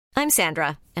I'm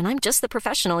Sandra, and I'm just the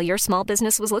professional your small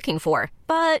business was looking for.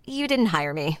 But you didn't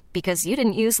hire me because you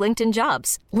didn't use LinkedIn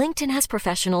Jobs. LinkedIn has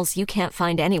professionals you can't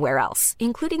find anywhere else,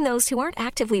 including those who aren't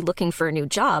actively looking for a new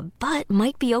job, but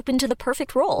might be open to the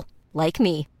perfect role, like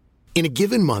me. In a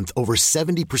given month, over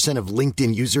 70% of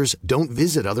LinkedIn users don't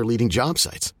visit other leading job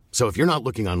sites. So if you're not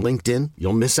looking on LinkedIn,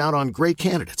 you'll miss out on great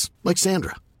candidates like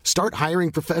Sandra. Start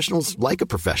hiring professionals like a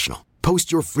professional.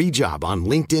 Post your free job on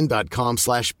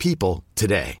linkedin.com/people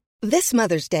today. This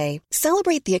Mother's Day,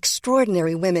 celebrate the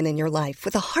extraordinary women in your life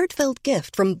with a heartfelt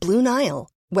gift from Blue Nile.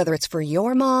 Whether it's for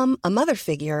your mom, a mother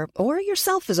figure, or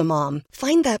yourself as a mom,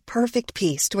 find that perfect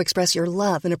piece to express your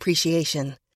love and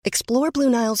appreciation. Explore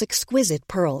Blue Nile's exquisite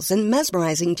pearls and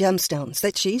mesmerizing gemstones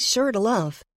that she's sure to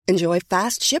love. Enjoy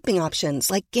fast shipping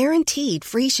options like guaranteed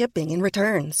free shipping and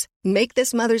returns. Make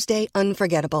this Mother's Day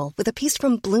unforgettable with a piece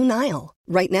from Blue Nile.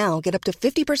 Right now, get up to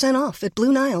 50% off at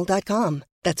BlueNile.com.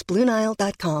 That's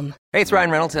BlueNile.com. Hey, it's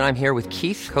Ryan Reynolds, and I'm here with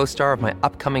Keith, co-star of my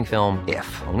upcoming film,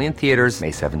 If, only in theaters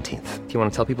May 17th. Do you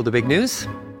want to tell people the big news?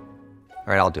 All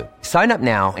right, I'll do it. Sign up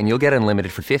now and you'll get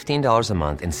unlimited for $15 a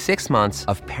month and 6 months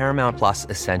of Paramount Plus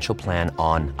Essential Plan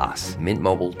on us.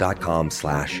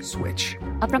 MintMobile.com/switch.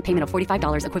 Upfront payment of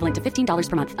 $45 equivalent to $15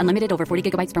 per month. Unlimited over 40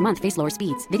 gigabytes per month. Face lower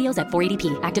speeds. Videos at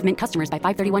 480p. Active Mint customers by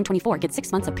 531.24 get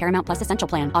 6 months of Paramount Plus Essential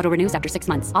Plan. Auto renews after 6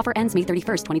 months. Offer ends May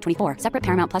 31st, 2024. Separate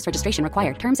Paramount Plus registration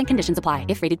required. Terms and conditions apply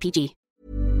if rated PG.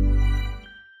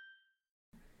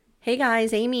 Hey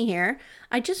guys, Amy here.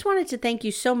 I just wanted to thank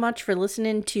you so much for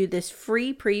listening to this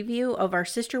free preview of our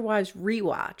Sister Wives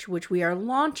Rewatch, which we are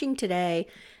launching today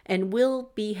and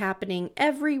will be happening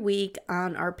every week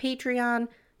on our Patreon,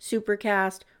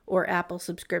 Supercast, or Apple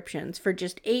subscriptions. For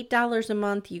just $8 a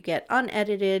month, you get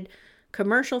unedited,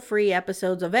 commercial-free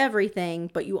episodes of everything,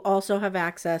 but you also have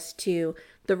access to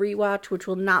the Rewatch, which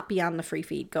will not be on the free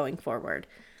feed going forward.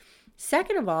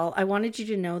 Second of all, I wanted you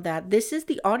to know that this is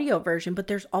the audio version, but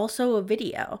there's also a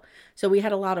video. So we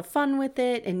had a lot of fun with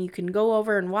it, and you can go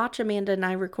over and watch Amanda and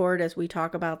I record as we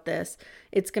talk about this.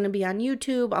 It's going to be on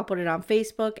YouTube. I'll put it on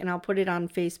Facebook, and I'll put it on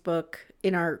Facebook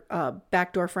in our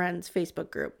Backdoor Friends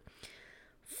Facebook group.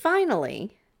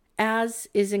 Finally, as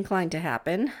is inclined to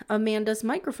happen, Amanda's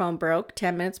microphone broke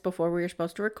 10 minutes before we were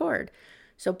supposed to record.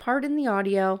 So pardon the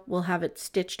audio. We'll have it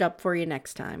stitched up for you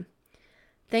next time.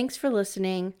 Thanks for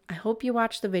listening. I hope you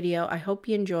watch the video. I hope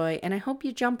you enjoy, and I hope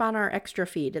you jump on our extra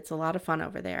feed. It's a lot of fun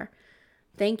over there.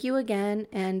 Thank you again,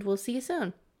 and we'll see you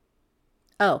soon.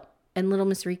 Oh, and Little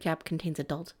Miss Recap contains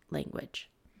adult language.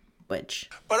 Which...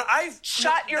 But I've...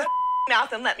 Shut your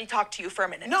mouth and let me talk to you for a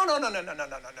minute. No.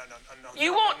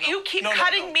 You won't. You keep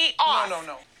cutting me off.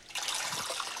 No.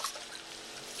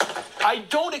 I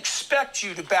don't expect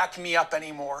you to back me up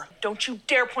anymore. Don't you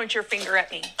dare point your finger at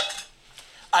me.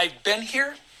 I've been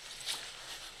here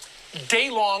day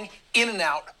long, in and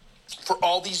out, for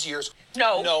all these years.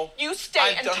 No. You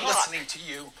stay and talk. I'm done listening to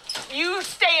you. You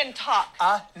stay and talk.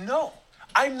 No.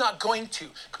 I'm not going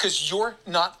to, because you're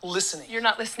not listening. You're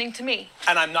not listening to me.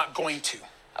 And I'm not going to.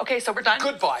 Okay, so we're done?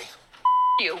 Goodbye.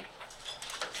 You.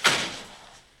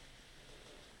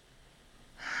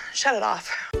 Shut it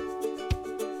off.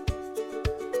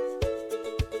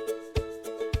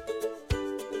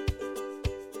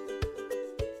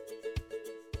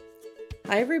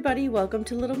 Hi everybody, welcome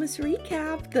to Little Miss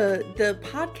Recap, the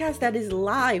podcast that is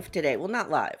live today. Well, not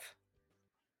live,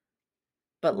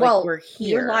 but we're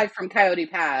here. You're live from Coyote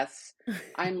Pass.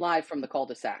 I'm live from the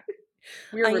cul-de-sac.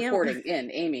 We're recording in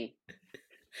Amy.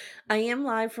 I am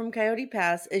live from Coyote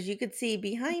Pass. As you can see,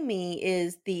 behind me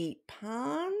is the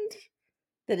pond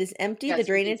that is empty, Yes, the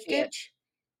drainage ditch.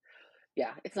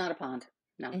 Yeah, it's not a pond.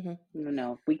 No, Mm-hmm.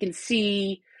 no. We can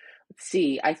see. Let's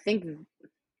see. I think.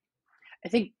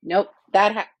 Nope. Nope.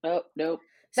 That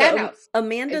house.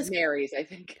 Amanda's is Mary's. I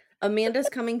think. Amanda's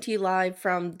coming to you live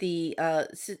from the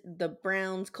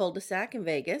Browns cul-de-sac in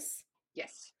Vegas.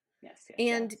 Yes.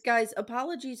 And guys,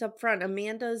 apologies up front.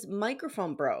 Amanda's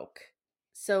microphone broke,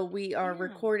 so we are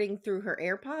recording through her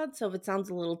AirPods. So if it sounds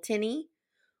a little tinny,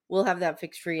 we'll have that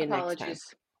fixed for you next time.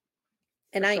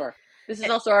 And sure. This is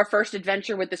also our first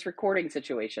adventure with this recording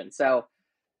situation, so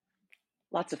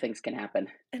lots of things can happen.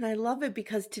 And I love it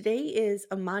because today is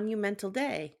a monumental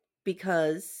day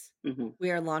because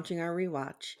we are launching our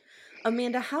rewatch.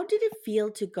 Amanda, how did it feel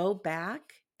to go back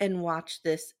and watch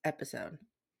this episode?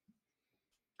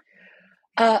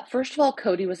 First of all,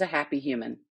 Kody was a happy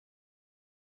human.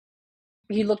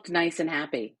 He looked nice and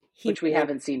happy, which we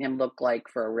haven't seen him look like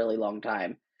for a really long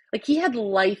time. Like, he had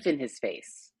life in his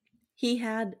face. He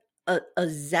had a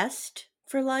zest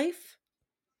for life.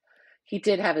 He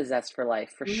did have a zest for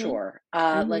life, for sure.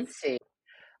 Let's see.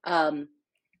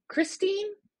 Christine,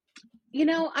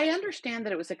 I understand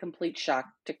that it was a complete shock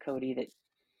to Kody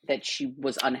that she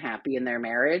was unhappy in their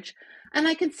marriage. And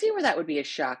I can see where that would be a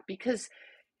shock because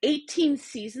 18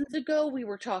 seasons ago we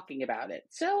were talking about it.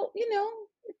 So,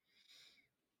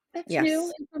 that's new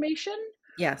Yes. information.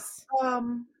 Yes.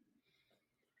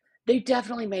 They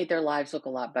definitely made their lives look a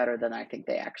lot better than I think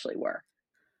they actually were.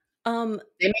 They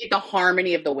made the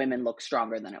harmony of the women look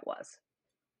stronger than it was.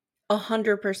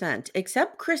 100%.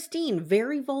 Except Christine,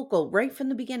 very vocal right from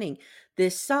the beginning.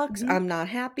 This sucks. I'm not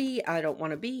happy. I don't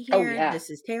want to be Oh, here. yeah. This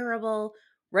is terrible.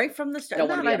 Right from the I start. don't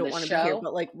want to Not be I on don't this want to be here, show.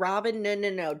 but like Robin,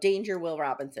 no. Danger Will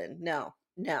Robinson. No.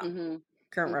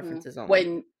 Current references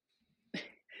only.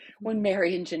 When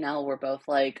Mary and Janelle were both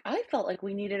like, I felt like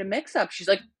we needed a mix-up. She's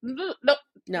like, nope.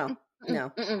 No.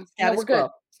 We're good.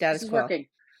 Status This is quo. working.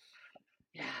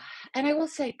 Yeah. And I will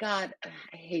say, God,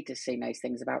 I hate to say nice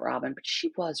things about Robin, but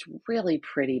she was really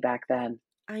pretty back then.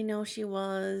 I know she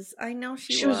was.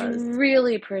 She was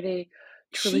really pretty.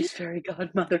 Truly's fairy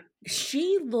godmother.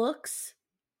 She looks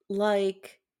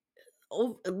like,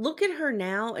 look at her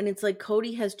now, and it's like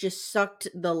Kody has just sucked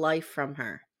the life from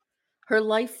her. Her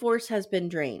life force has been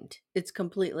drained. It's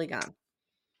completely gone.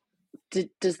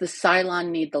 Does the Cylon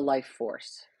need the life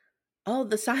force? Oh,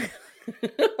 the Cylon.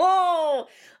 Oh,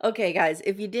 okay, guys.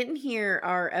 If you didn't hear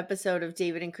our episode of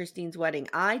David and Christine's wedding,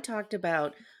 I talked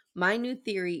about my new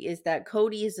theory is that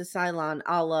Kody is a Cylon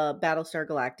a la Battlestar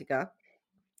Galactica.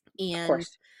 And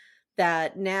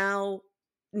that now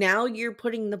you're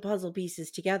putting the puzzle pieces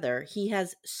together. He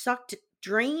has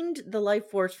drained the life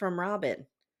force from Robin.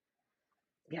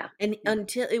 Yeah. And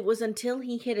until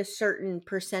he hit a certain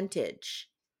percentage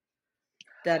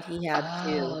that he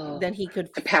had then he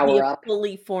could power be a up.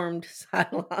 fully formed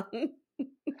Cylon.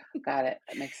 Got it.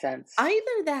 That makes sense.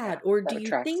 Either that, or do you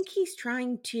tracks. think he's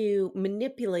trying to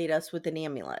manipulate us with an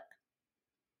amulet?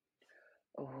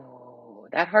 Oh,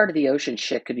 that Heart of the Ocean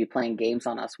shit could be playing games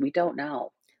on us. We don't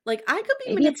know. Like, I could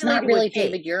be Maybe it's not manipulated really with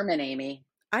cake. David Yurman, Amy.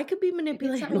 I could be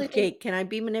manipulated really with cake. Can I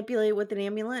be manipulated with an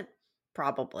amulet?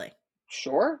 Probably.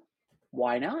 Sure.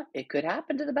 Why not? It could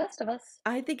happen to the best of us.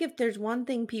 I think if there's one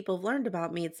thing people have learned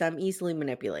about me, it's that I'm easily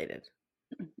manipulated.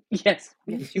 Yes,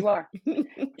 you are.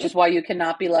 Which is why you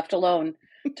cannot be left alone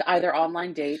to either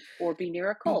online date or be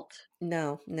near a cult.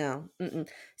 No.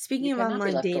 Speaking of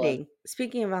online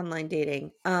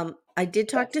dating, I did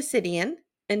talk to Sidian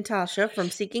and Tasha from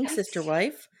Seeking Sister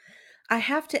Wife. I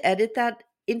have to edit that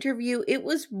interview. It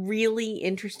was really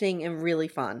interesting and really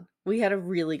fun. We had a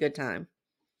really good time.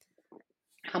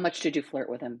 How much did you flirt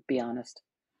with him? Be honest.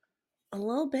 A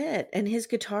little bit. And his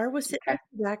guitar was sitting in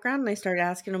the background, and I started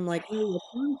asking him, like, oh, what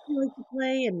songs do you like to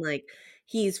play? And, like,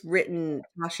 he's written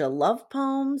Tasha love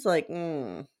poems. Like,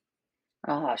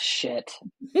 Oh, shit.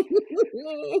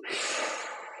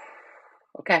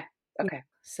 Okay.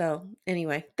 So,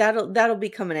 anyway, that'll be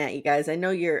coming at you guys. I know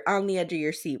you're on the edge of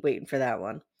your seat waiting for that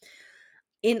one.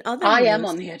 I am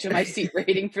on the edge of my seat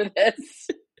waiting for this.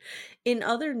 In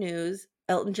other news,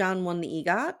 Elton John won the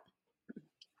EGOT.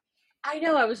 I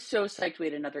know. I was so psyched we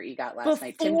had another EGOT last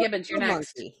night. Tim Gibbons, you're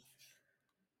next.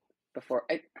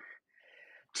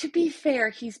 To be fair,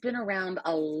 he's been around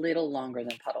a little longer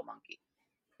than Puddle Monkey.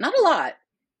 Not a lot.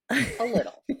 A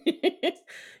little.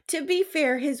 To be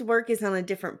fair, his work is on a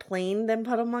different plane than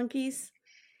Puddle Monkey's.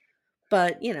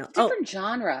 But, it's a different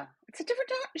genre. It's a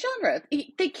different genre.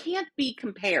 They can't be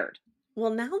compared.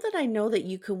 Well, now that I know that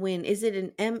you could win, is it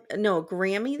a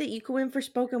Grammy that you could win for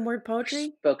spoken word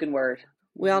poetry? Spoken word.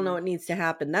 We all know it needs to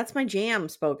happen. That's my jam,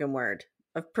 spoken word.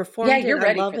 I've performed it. You're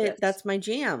ready. I love for it. This. That's my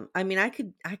jam. I mean, I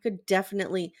could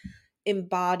definitely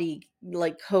embody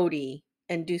like Kody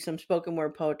and do some spoken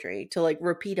word poetry to like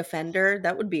Repeat Offender.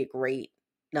 That would be a great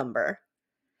number.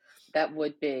 That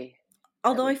would be.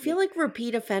 Although I feel like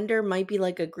Repeat Offender might be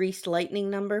like a Greased Lightning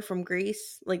number from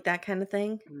Grease, like that kind of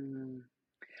thing.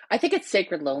 I think it's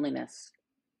Sacred Loneliness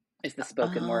is the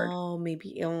spoken word. Oh,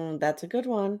 maybe. Oh, that's a good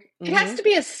one. It has to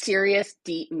be a serious,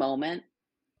 deep moment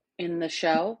in the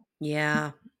show.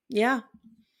 Yeah. Yeah,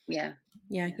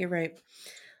 you're right.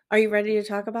 Are you ready to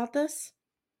talk about this?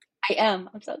 I am.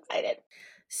 I'm so excited.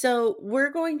 So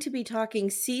we're going to be talking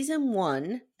season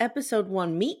 1, episode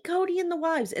 1, Meet Kody and the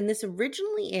Wives. And this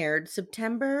originally aired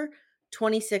September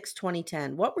 26,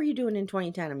 2010. What were you doing in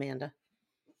 2010, Amanda?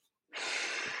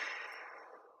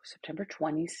 September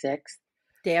 26th.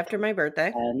 Day after my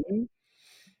birthday.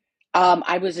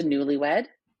 I was a newlywed,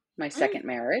 my second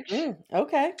marriage.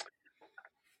 Okay.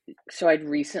 So I'd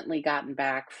recently gotten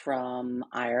back from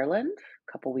Ireland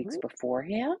a couple weeks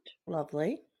beforehand.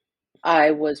 Lovely.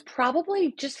 I was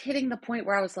probably just hitting the point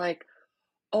where I was like,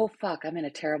 oh, fuck, I'm in a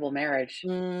terrible marriage,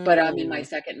 but I'm in my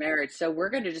second marriage. So we're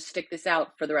going to just stick this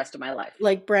out for the rest of my life.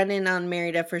 Like Brennan on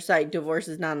Married at First Sight, divorce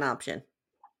is not an option.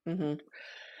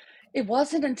 It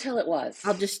wasn't until it was.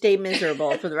 I'll just stay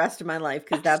miserable for the rest of my life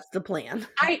because that's the plan.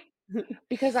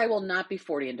 Because I will not be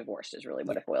 40 and divorced is really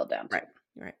what it boiled down to.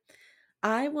 Right.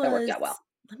 That worked out well.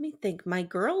 Let me think. My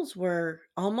girls were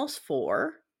almost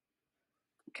 4.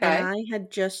 Okay. And I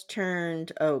had just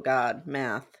turned, oh God,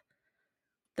 math,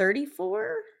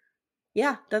 34?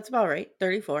 Yeah, that's about right.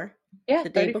 34. Yeah, the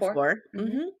day 34. before.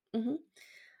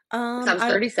 I was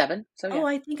 37. So yeah. Oh,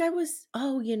 I think I was.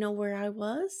 Oh, you know where I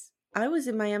was? I was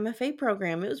in my MFA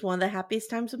program. It was one of the happiest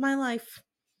times of my life.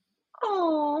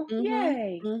 Oh,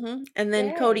 yay! And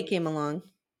then Kody came along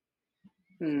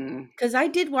because I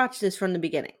did watch this from the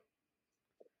beginning.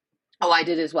 Oh, I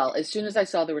did as well. As soon as I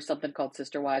saw there was something called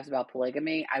Sister Wives about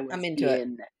polygamy, I'm into it.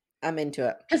 I'm into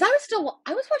it. Because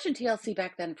I was watching TLC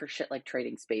back then for shit like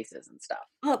Trading Spaces and stuff.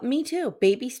 Oh, me too.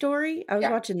 Baby Story. I was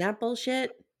watching that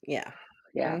bullshit. Yeah.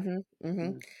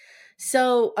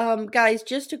 So, guys,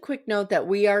 just a quick note that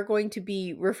we are going to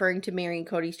be referring to Mary and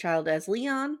Kody's child as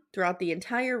Leon throughout the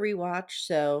entire rewatch.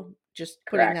 So just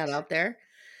putting that out there.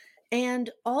 And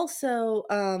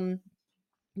also,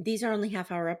 these are only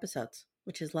half-hour episodes,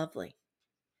 which is lovely.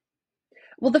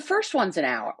 Well, the first one's an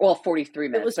hour. Well, 43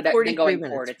 minutes. But then going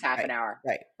forward, it's half an hour.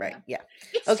 Right. Yeah.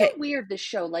 It's so weird, this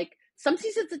show. Like, some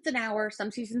seasons it's an hour.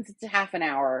 Some seasons it's a half an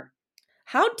hour.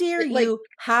 How dare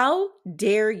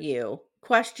you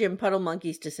question Puddle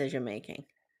Monkey's decision-making?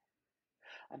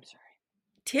 I'm sorry.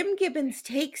 Tim Gibbons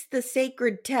takes the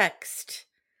sacred text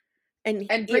and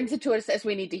brings it to us as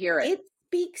we need to hear it. It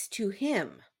speaks to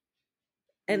him.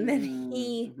 And then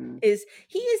he is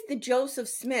the Joseph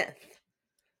Smith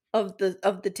of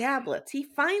the tablets. He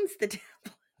finds the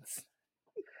tablets.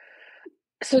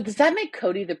 So does that make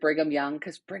Kody the Brigham Young?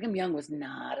 Because Brigham Young was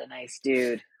not a nice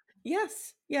dude.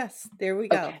 Yes. There we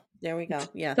go. Okay. There we go.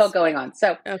 Yes. It's all going on.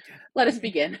 So let us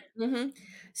begin.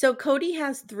 So Kody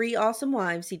has 3 awesome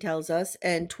wives, he tells us,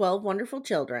 and 12 wonderful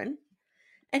children.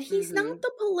 And he's not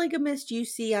the polygamist you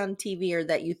see on TV or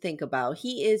that you think about.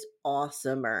 He is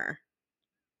awesomer.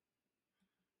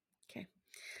 Okay.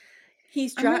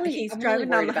 He's driving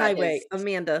down the highway.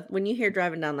 Amanda, when you hear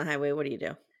driving down the highway, what do you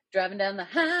do? Driving down the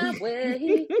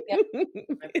highway.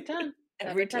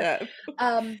 Every time.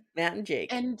 Matt and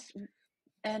Jake.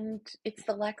 And it's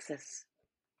the Lexus.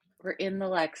 We're in the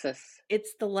Lexus.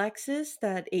 It's the Lexus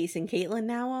that Ace and Caitlin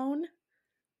now own.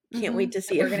 Can't wait to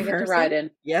see it. We're going to get to ride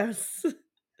in. Yes.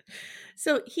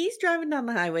 So he's driving down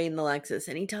the highway in the Lexus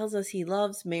and he tells us he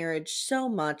loves marriage so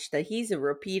much that he's a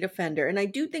repeat offender. And I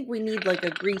do think we need like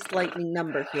a Grease Lightning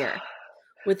number here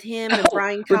with him and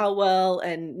Brian Cowell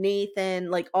and Nathan,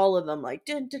 like all of them, like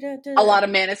dun, dun, dun, dun. A lot of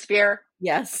Manosphere.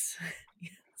 Yes.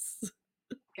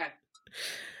 Okay.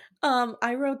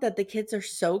 I wrote that the kids are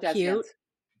so cute.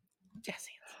 Jazz hands.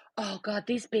 Oh God,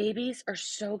 these babies are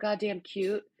so goddamn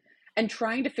cute. And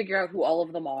trying to figure out who all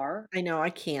of them are. I know, I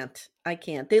can't.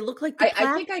 They look like the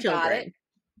I think I children. got it.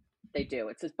 They do.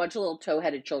 It's this bunch of little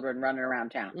toe-headed children running around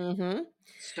town.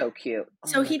 So cute.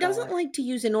 So he doesn't like to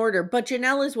use an order, but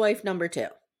Janelle is wife number 2.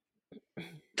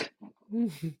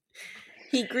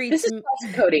 He greets. This is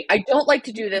Kody. I don't like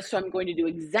to do this, so I'm going to do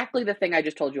exactly the thing I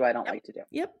just told you I don't like to do.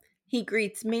 Yep. He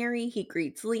greets Mary. He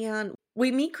greets Leon.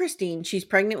 We meet Christine. She's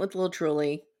pregnant with little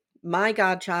Truly, my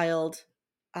godchild.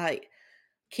 I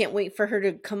can't wait for her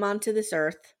to come onto this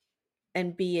earth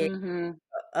and be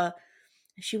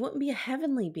she wouldn't be a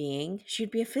heavenly being.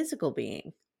 She'd be a physical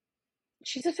being.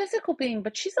 She's a physical being,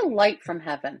 but she's a light from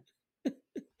heaven.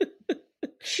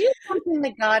 She is something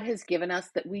that God has given us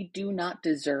that we do not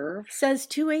deserve. Says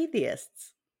 2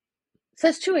 atheists.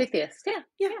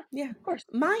 Yeah. Of course.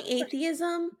 My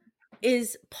atheism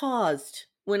is paused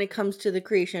when it comes to the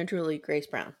creation of Truly Grace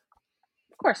Brown.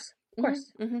 Of course.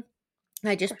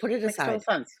 I just put it aside. Makes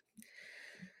total sense.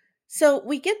 So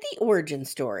we get the origin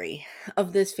story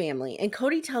of this family, and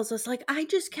Kody tells us, like, I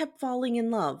just kept falling in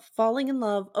love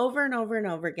over and over and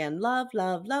over again. Love.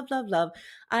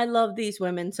 I love these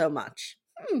women so much.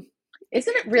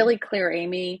 Isn't it really clear,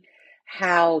 Amy,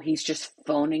 how he's just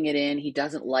phoning it in? He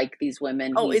doesn't like these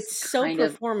women. Oh, it's so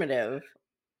performative.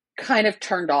 Kind of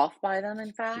turned off by them,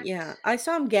 in fact. Yeah, I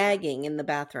saw him gagging in the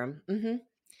bathroom.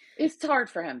 It's hard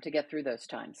for him to get through those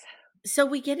times. So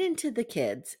we get into the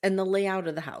kids and the layout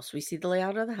of the house. We see the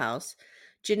layout of the house.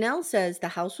 Janelle says the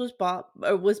house was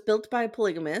built by a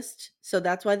polygamist, so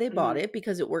that's why they bought it,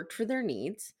 because it worked for their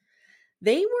needs.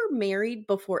 They were married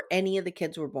before any of the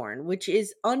kids were born, which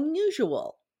is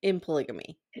unusual in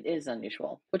polygamy. It is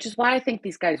unusual, which is why I think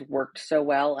these guys worked so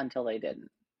well until they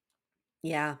didn't.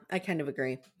 Yeah, I kind of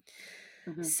agree.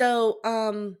 Mhm. So,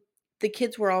 the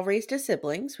kids were all raised as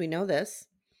siblings. We know this.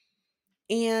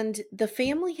 And the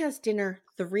family has dinner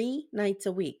 3 nights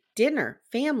a week. Dinner,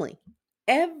 family,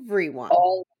 everyone.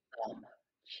 All of them.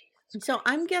 Jesus So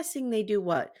I'm Christ. guessing they do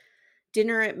what?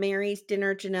 Dinner at Mary's,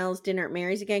 dinner at Janelle's, dinner at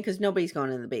Mary's again, because nobody's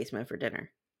going in the basement for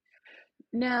dinner.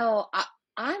 No,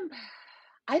 I'm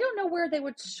I don't know where they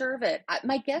would serve it.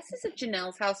 My guess is at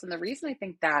Janelle's house, and the reason I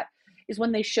think that is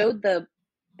when they showed the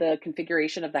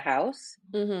configuration of the house,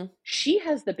 Mm-hmm. she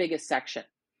has the biggest section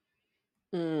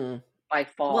Mm. by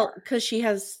Well, far. because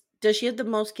does she have the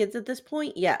most kids at this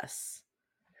point? Yes.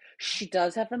 She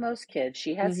does have the most kids.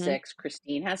 She has Mm-hmm. 6.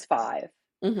 Christine has 5.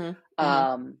 Mm-hmm. Mm-hmm.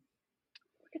 Um,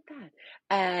 Look at that.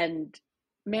 And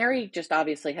Mary just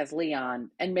obviously has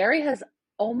Leon, and Mary has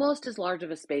almost as large of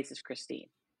a space as Christine.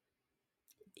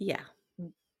 Yeah.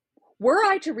 Were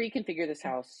I to reconfigure this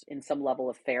house in some level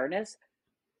of fairness,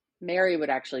 Mary would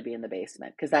actually be in the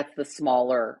basement because that's the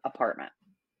smaller apartment.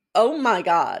 Oh my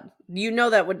God. You know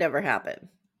that would never happen.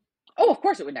 Oh, of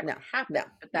course it would never No, happen, no,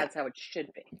 but that's how it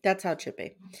should be. That's how it should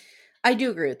be. I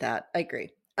do agree with that. I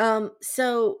agree.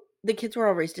 So the kids were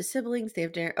all raised as siblings. They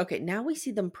have dinner. Okay, now we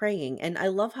see them praying. And I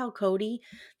love how Kody,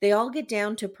 they all get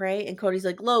down to pray, and Cody's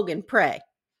like, Logan, pray.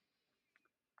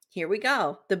 Here we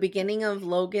go. The beginning of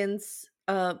Logan's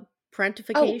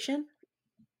parentification.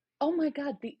 Oh my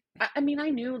God. I mean, I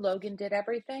knew Logan did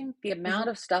everything. The amount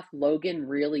of stuff Logan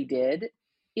really did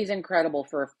is incredible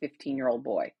for a 15-year-old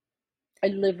boy. I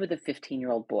live with a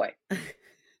 15-year-old boy.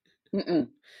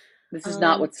 This is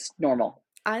not what's normal.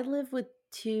 I live with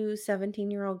 2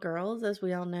 17-year-old girls, as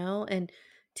we all know. And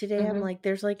today I'm Mhm. like,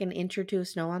 there's like an inch or two of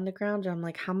snow on the ground. And I'm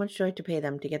like, how much do I have to pay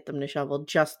them to get them to shovel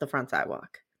just the front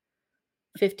sidewalk?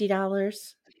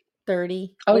 $50?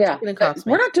 $30? Oh, What's yeah. it going to cost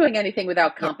me? We're not doing anything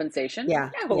without Yeah. compensation.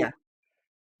 Yeah. No. Yeah.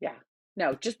 Yeah.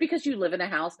 No, just because you live in a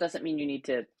house doesn't mean you need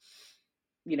to,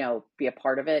 be a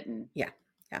part of it and Yeah.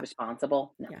 Yeah.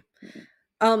 responsible. No. Yeah.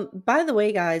 Mm-mm. By the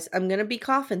way, guys, I'm going to be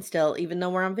coughing still, even though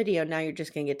we're on video. Now you're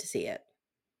just going to get to see it.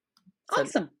 So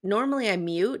Awesome. normally I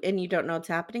mute and you don't know what's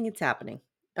happening. It's happening.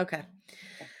 Okay.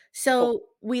 Okay. So Cool.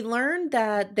 we learned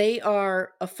that they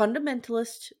are a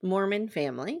fundamentalist Mormon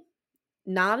family,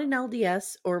 not an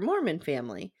LDS or Mormon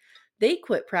family. They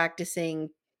quit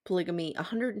practicing polygamy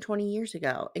 120 years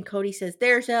ago. And Kody says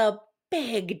there's a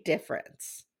big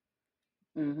difference.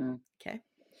 Mm-hmm. Okay.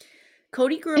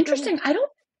 Kody grew up Interesting. I don't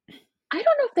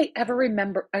know if they ever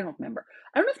remember. I don't remember.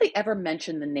 I don't know if they ever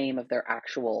mentioned the name of their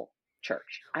actual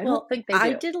church. I don't think they do.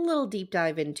 I did a little deep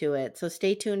dive into it, so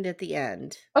stay tuned at the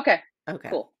end. Okay. Okay.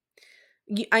 Cool.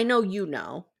 I know you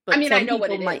know, but I mean, some I know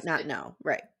what people it might is, not but know.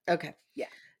 Right. Okay. yeah.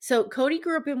 So Kody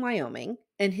grew up in Wyoming,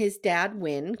 and his dad,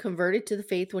 Wynn, converted to the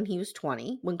faith when he was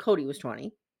 20, when Kody was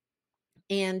 20.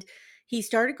 And he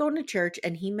started going to church,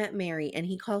 and he met Mary, and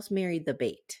he calls Mary the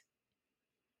bait.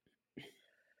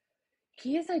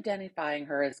 He is identifying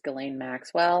her as Ghislaine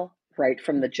Maxwell right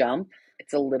from the jump.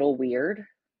 It's a little weird.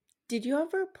 Did you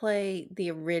ever play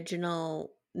the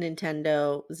original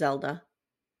Nintendo Zelda?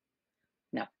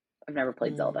 No, I've never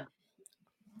played Zelda.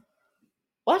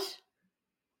 What?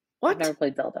 I've never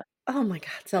played Zelda. Oh my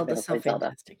God, Zelda's so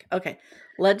fantastic. Zelda. Okay.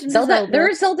 Legend of Zelda. There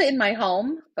is Zelda in my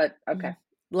home, but okay.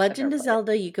 Legend of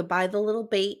Zelda, you could buy the little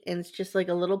bait and it's just like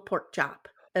a little pork chop.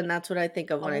 And that's what I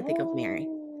think of when I think of Mary.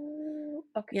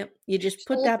 Okay. Yep. You just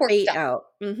put that bait out.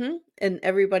 And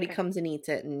everybody comes and eats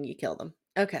it and you kill them.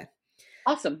 Okay.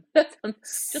 Awesome. That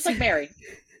sounds just like Mary.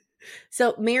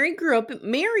 So Mary grew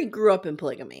up in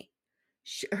polygamy.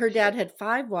 Her dad had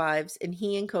 5 wives and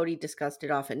he and Kody discussed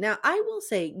it often. Now, I will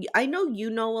say, I know you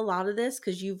know a lot of this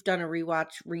because you've done a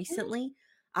rewatch recently.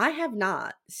 I have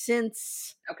not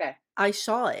since I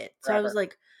saw it. So I was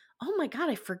like, oh my God,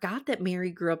 I forgot that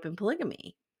Mary grew up in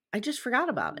polygamy. I just forgot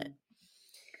about it.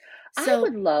 So, I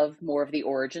would love more of the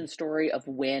origin story of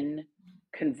Wynn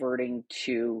converting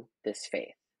to this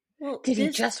faith. Well, did he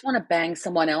just want to bang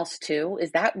someone else too?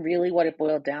 Is that really what it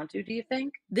boiled down to, do you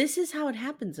think? This is how it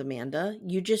happens, Amanda.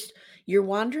 You're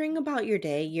wandering about your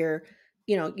day. You're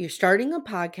starting a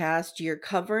podcast, you're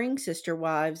covering sister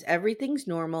wives, everything's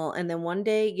normal. And then one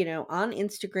day, on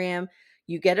Instagram,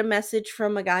 you get a message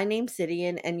from a guy named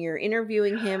Sidian and you're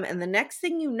interviewing him. And the next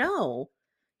thing you know,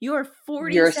 you are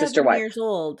 47 years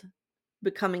old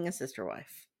becoming a sister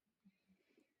wife.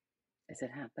 Is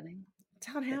it happening?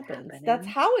 That's how it happens. That's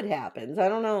how it happens. I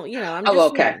don't know.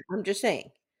 I'm just saying.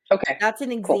 Okay. That's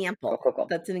an example. Cool.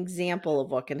 That's an example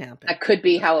of what can happen. That could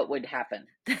be how it would happen.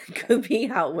 That could be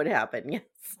how it would happen. Yes.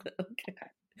 Okay.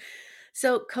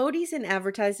 So Kody's in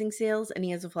advertising sales and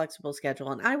he has a flexible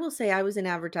schedule. And I will say I was in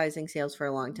advertising sales for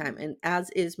a long time, and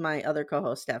as is my other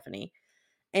co-host, Stephanie.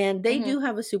 And they do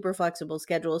have a super flexible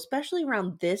schedule, especially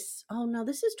around this. Oh, no,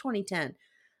 this is 2010.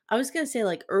 I was going to say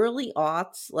like early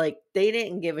aughts, like they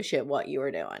didn't give a shit what you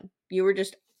were doing. You were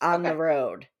just on the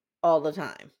road all the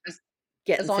time.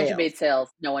 As long as you made sales,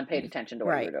 no one paid attention to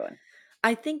what you were doing.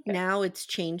 I think now it's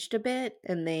changed a bit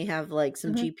and they have like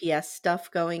some GPS stuff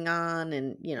going on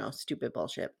and, you know, stupid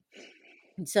bullshit.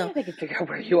 So they can figure out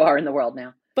where you are in the world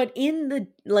now. But in the,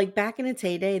 like back in its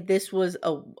heyday, this was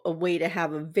a way to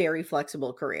have a very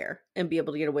flexible career and be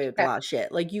able to get away with a lot of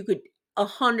shit. Like you could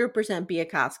 100% be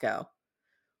at Costco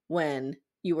when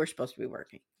you were supposed to be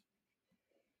working.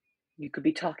 You could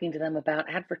be talking to them about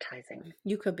advertising.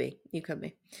 You could be.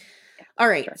 All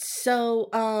right. Sure.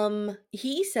 So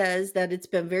he says that it's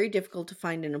been very difficult to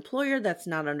find an employer that's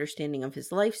not understanding of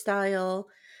his lifestyle.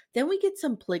 Then we get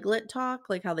some pliglet talk,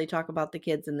 like how they talk about the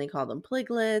kids and they call them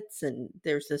pliglets. And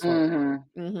there's this one.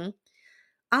 On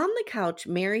the couch,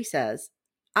 Mary says,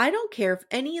 I don't care if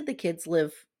any of the kids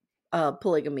live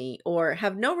polygamy or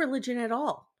have no religion at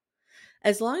all.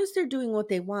 As long as they're doing what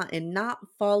they want and not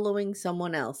following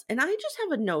someone else. And I just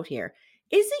have a note here.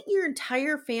 Isn't your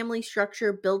entire family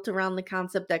structure built around the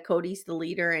concept that Kody's the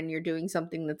leader and you're doing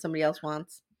something that somebody else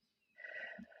wants?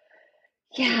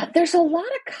 Yeah, there's a lot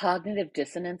of cognitive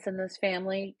dissonance in this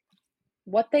family.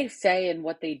 What they say and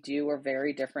what they do are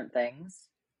very different things.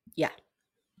 Yeah.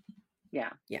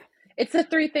 It's the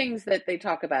three things that they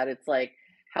talk about. It's like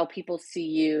how people see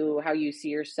you, how you see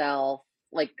yourself,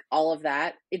 like all of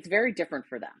that. It's very different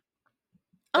for them.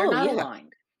 They're not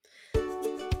aligned.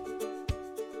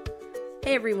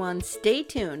 Hey everyone, stay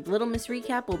tuned. Little Miss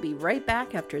Recap will be right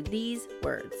back after these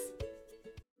words.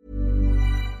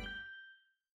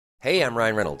 Hey, I'm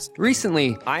Ryan Reynolds.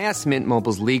 Recently, I asked Mint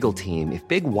Mobile's legal team if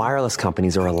big wireless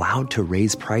companies are allowed to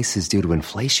raise prices due to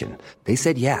inflation. They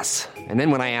said yes. And then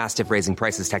when I asked if raising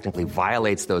prices technically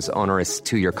violates those onerous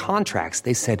two-year contracts,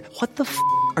 they said, what the f***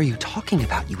 are you talking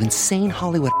about, you insane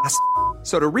Hollywood ass f-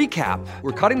 So to recap,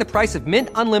 we're cutting the price of Mint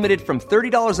Unlimited from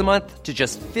 $30 a month to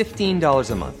just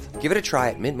 $15 a month. Give it a try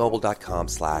at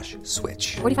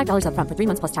mintmobile.com/switch. $45 up front for 3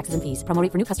 months plus taxes and fees. Promo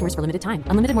rate for new customers for limited time.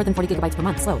 Unlimited more than 40 gigabytes per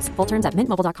month. Slows full terms at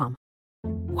mintmobile.com.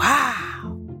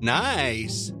 Wow.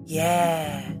 Nice.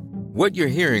 Yeah. What you're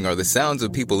hearing are the sounds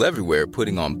of people everywhere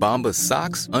putting on Bombas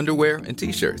socks, underwear, and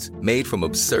T-shirts made from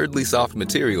absurdly soft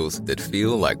materials that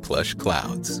feel like plush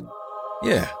clouds.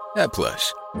 Yeah, that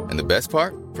plush. And the best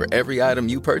part? For every item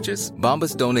you purchase,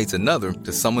 Bombas donates another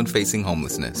to someone facing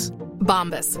homelessness.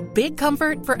 Bombas. Big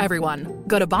comfort for everyone.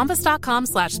 Go to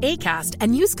bombas.com/ACAST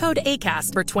and use code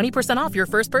ACAST for 20% off your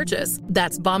first purchase.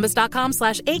 That's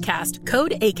bombas.com/ACAST.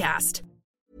 Code ACAST.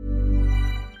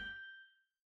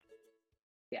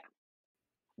 Yeah.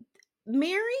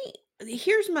 Mary,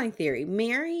 here's my theory.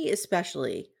 Mary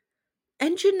especially,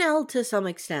 and Janelle to some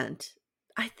extent,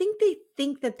 I think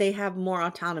that they have more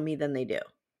autonomy than they do.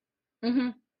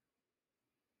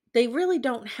 They really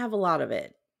don't have a lot of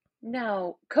it.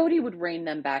 No, Kody would rein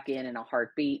them back in a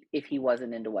heartbeat if he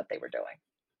wasn't into what they were doing.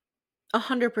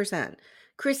 100%.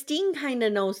 Christine kind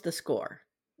of knows the score.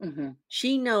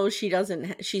 She knows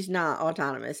she's not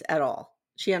autonomous at all.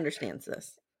 She understands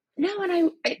this. No,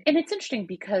 and it's interesting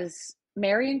because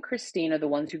Mary and Christine are the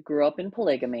ones who grew up in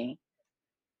polygamy.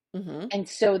 And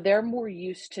so they're more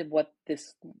used to what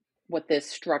this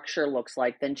structure looks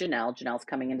like than Janelle. Janelle's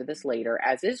coming into this later,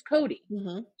 as is Kody.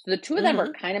 So the two of them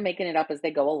are kind of making it up as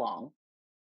they go along.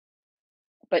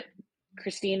 But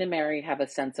Christine and Mary have a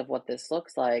sense of what this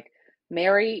looks like.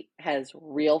 Mary has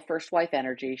real first wife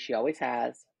energy. She always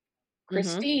has.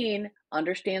 Christine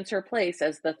understands her place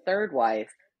as the third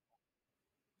wife.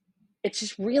 It's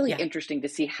just really interesting to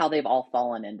see how they've all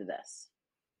fallen into this.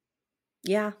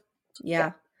 Yeah.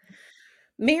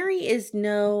 Mary is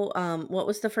no, what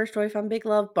was the first wife on Big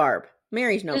Love? Barb.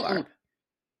 Mary's no Barb.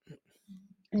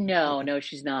 No,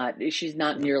 she's not. She's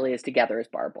not nearly as together as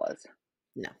Barb was.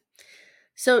 No.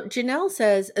 So Janelle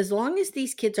says, as long as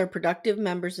these kids are productive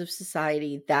members of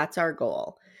society, that's our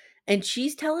goal. And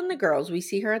she's telling the girls, we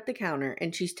see her at the counter,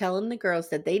 and she's telling the girls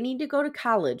that they need to go to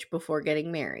college before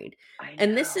getting married.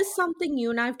 And this is something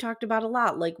you and I have talked about a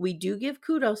lot. Like, we do give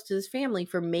kudos to this family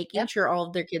for making sure all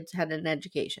of their kids had an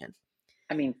education.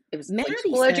 I mean, it was a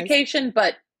school education,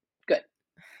 but good.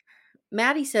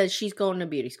 Maddie says she's going to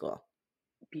beauty school.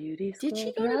 Beauty school? Did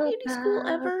she go to beauty school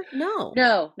ever? No.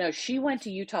 No. She went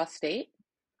to Utah State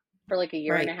for like a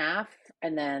year and a half,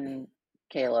 and then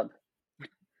Caleb.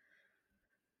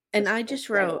 And I just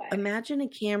wrote, imagine a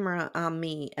camera on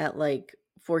me at like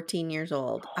 14 years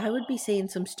old, I would be saying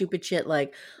some stupid shit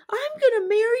like, I'm going to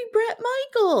marry Brett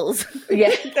Michaels.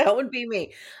 Yeah. That would be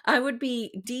me. I would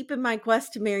be deep in my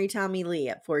quest to marry Tommy Lee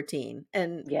at 14.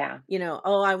 And, Yeah.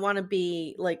 I want to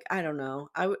be like, I don't know.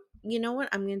 You know what?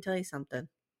 I'm going to tell you something.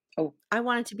 Oh. I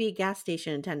wanted to be a gas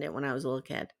station attendant when I was a little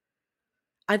kid.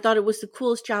 I thought it was the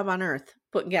coolest job on earth,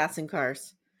 putting gas in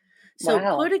cars. So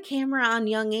Wow. put a camera on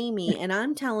young Amy, and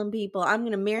I'm telling people I'm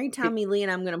going to marry Tommy Lee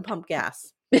and I'm going to pump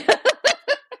gas.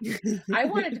 I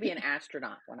wanted to be an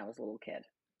astronaut when I was a little kid.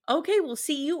 Okay, well,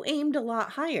 see, you aimed a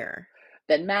lot higher.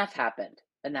 Then math happened,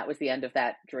 and that was the end of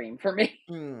that dream for me.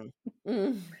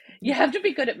 You have to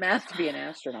be good at math to be an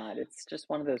astronaut. It's just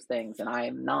one of those things, and I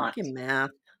am not.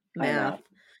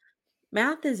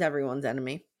 Math is everyone's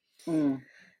enemy.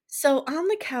 So on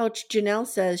the couch, Janelle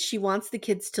says she wants the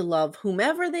kids to love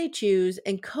whomever they choose,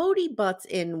 and Kody butts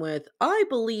in with, I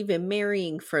believe in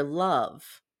marrying for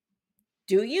love.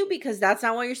 Do you? Because that's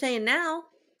not what you're saying now.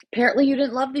 Apparently you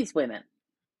didn't love these women.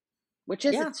 Which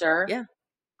is it, sir? Yeah.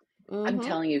 I'm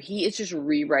telling you, he is just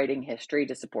rewriting history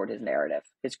to support his narrative,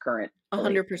 his current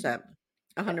 100%.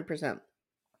 100%.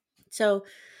 So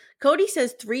Kody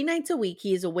says 3 nights a week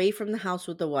he is away from the house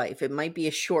with the wife. It might be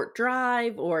a short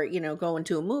drive or, going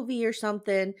to a movie or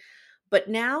something. But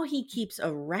now he keeps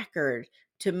a record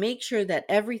to make sure that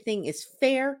everything is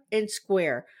fair and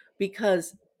square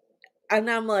because, and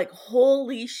I'm like,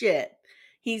 holy shit.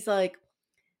 He's like,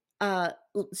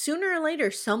 sooner or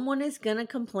later, someone is going to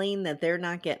complain that they're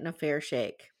not getting a fair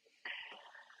shake.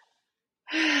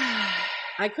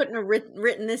 I couldn't have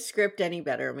written this script any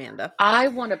better, Amanda. I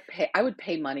would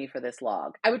pay money for this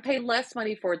log. I would pay less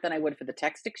money for it than I would for the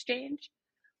text exchange,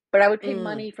 but I would pay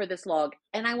money for this log,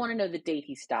 and I want to know the date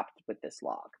he stopped with this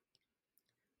log.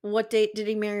 What date did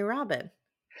he marry Robin?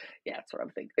 Yeah, that's what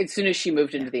I'm thinking. As soon as she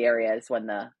moved into the area is when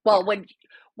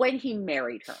when he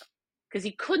married her, because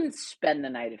he couldn't spend the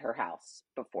night at her house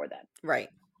before then. Right.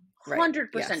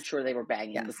 100% sure they were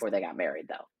banging before they got married,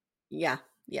 though. Yeah.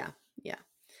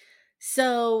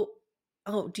 So,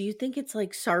 do you think it's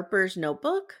like Sarper's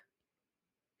Notebook?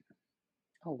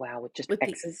 Oh, wow. With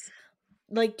X's?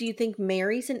 Do you think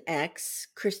Mary's an X,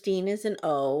 Christine is an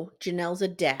O, Janelle's a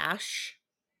dash?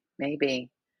 Maybe.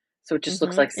 So it just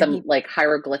looks like some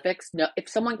hieroglyphics. No, if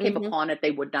someone came upon it,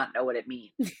 they would not know what it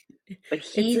means. But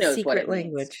he knows what it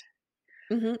language.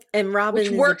 Means. And Robin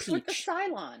Which is works a with the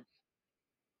Cylon.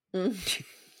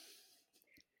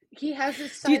 He has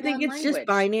his Cylon. Do you think it's just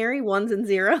binary, ones and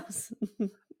zeros?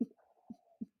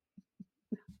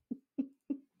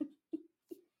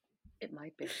 It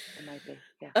might be.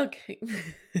 Yeah. Okay.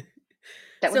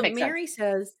 That would make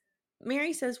sense.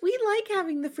 Mary says, we like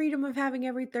having the freedom of having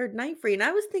every third night free. And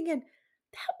I was thinking,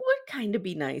 that would kind of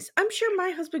be nice. I'm sure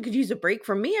my husband could use a break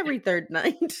from me every third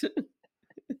night.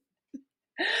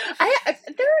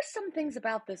 There are some things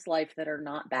about this life that are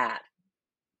not bad.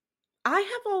 I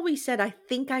have always said I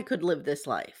think I could live this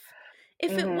life.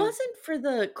 If it wasn't for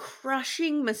the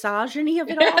crushing misogyny of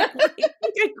it all, I think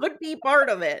I could be part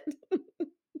of it.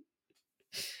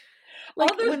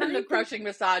 Other than the crushing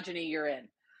misogyny you're in.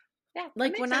 Yeah.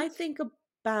 When I think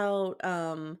about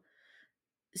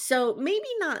so maybe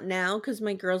not now because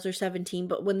my girls are 17,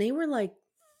 but when they were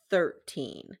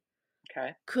 13.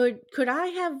 Okay. Could I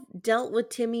have dealt with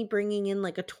Timmy bringing in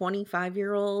a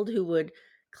 25-year-old who would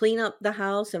clean up the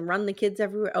house and run the kids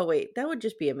everywhere? Oh wait, that would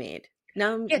just be a maid.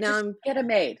 Now I'm get a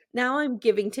maid. Now I'm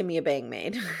giving Timmy a bang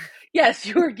maid. Yes,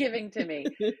 you are giving Timmy.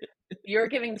 You're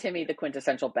giving Timmy the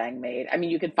quintessential bang maid. I mean,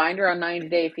 you could find her on 90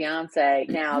 Day Fiance.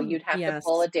 Now you'd have to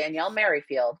pull a Danielle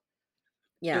Merrifield.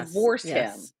 Divorce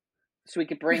him so we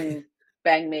could bring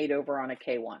bang maid over on a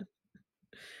K1.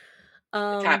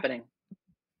 It's happening.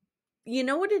 You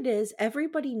know what it is?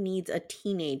 Everybody needs a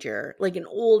teenager, an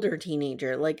older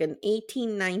teenager, an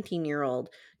 18, 19-year-old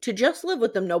to just live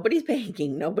with them. Nobody's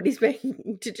begging.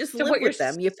 To just live with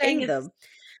them. You pay them.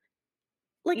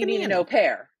 You need an au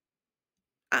pair.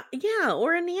 Yeah,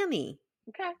 or a nanny.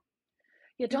 Okay.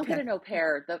 Yeah, don't get an au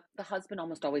pair. The husband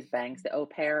almost always bangs the au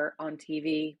pair on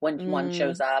TV when one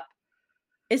shows up.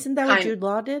 Isn't that what Jude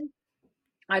Law did?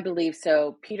 I believe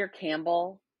so. Peter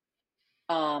Campbell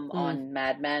on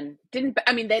Mad Men they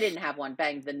didn't have one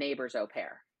bang the neighbor's au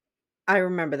pair. I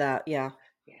remember that. Yeah.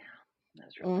 Yeah, that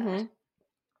was real bad.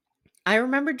 I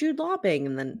remember Jude Law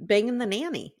banging the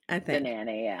nanny. I think the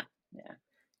nanny.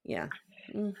 Yeah.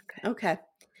 Okay.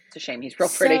 It's a shame he's real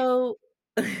pretty.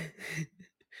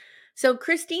 So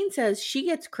Christine says she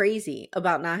gets crazy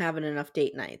about not having enough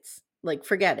date nights.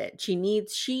 Forget it. She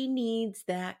needs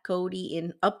that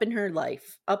Kody up in her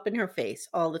life, up in her face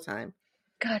all the time.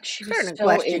 God, she was starting so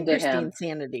to question into Christine's him.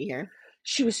 sanity here.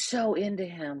 She was so into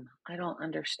him. I don't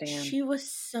understand. She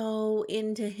was so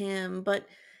into him, but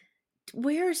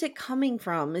where is it coming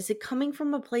from? Is it coming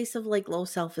from a place of like low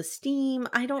self-esteem?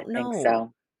 I I don't think know.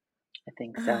 so. I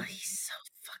think so. He's so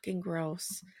fucking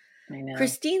gross. I know.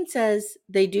 Christine says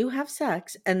they do have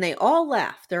sex and they all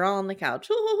laugh. They're all on the couch.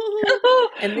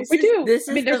 And We do.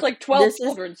 I mean, there's like 12 this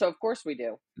children, so of course we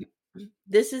do.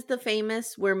 is the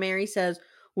famous where Mary says,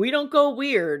 "We don't go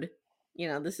weird." You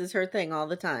know, this is her thing all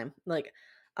the time. Like,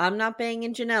 I'm not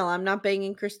banging Janelle. I'm not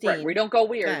banging Christine. Right. We don't go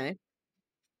weird. Okay.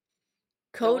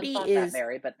 No one Kody thought is that,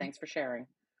 Mary, but thanks for sharing.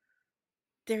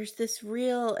 there's this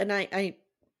real, and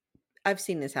I've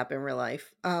seen this happen in real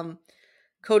life.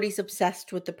 Cody's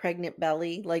obsessed with the pregnant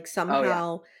belly. Like Oh, yeah.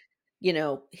 somehow, you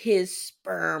know, his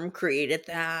sperm created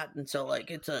that, and so like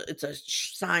it's a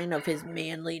sign of his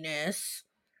manliness.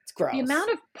 It's gross. The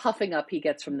amount of puffing up he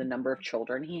gets from the number of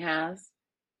children he has,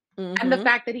 and the Mhm.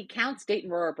 fact that he counts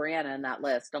Dayton, Aurora, Brianna in that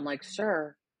list. I'm like,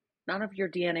 sir, none of your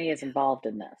DNA is involved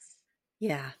in this.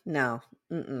 Yeah, no.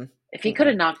 If he could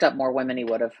have knocked up more women, he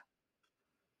would have.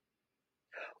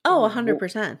 Oh, Ooh,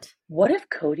 100%. What if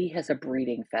Kody has a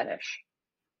breeding fetish?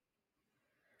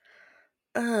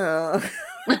 Oh.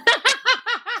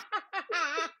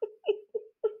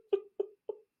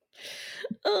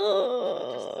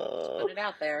 Just put it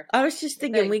out there. I was just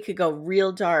thinking we could go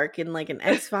real dark in like an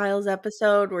X-Files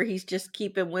episode where he's just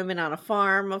keeping women on a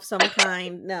farm of some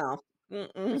kind. No.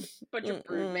 Bunch of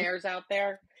broodmares out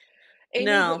there. Amy,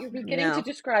 No, what you're beginning to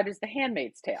describe is the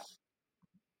Handmaid's Tale.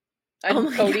 Oh And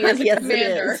my Kody God, is a yes,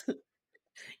 commander. it is.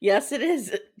 Yes, it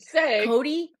is. Say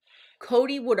Kody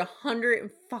would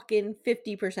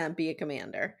 150% be a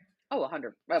commander. Oh,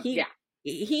 100. Yeah.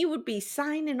 He would be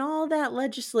signing all that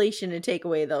legislation to take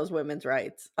away those women's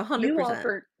rights.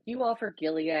 100%. You offer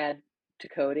Gilead to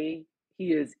Kody,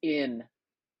 he is in.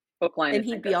 Hook, line, and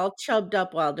he'd be all chubbed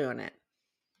up while doing it.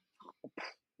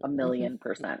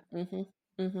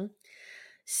 1,000,000%.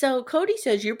 So Kody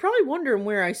says, "You're probably wondering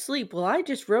where I sleep. Well, I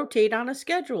just rotate on a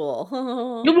schedule."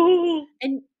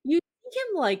 And you see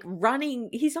him like running.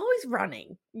 He's always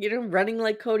running, running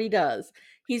like Kody does.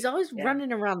 He's always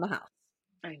running around the house.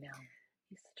 I know.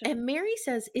 And Mary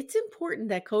says it's important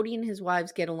that Kody and his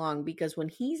wives get along because when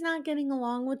he's not getting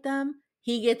along with them,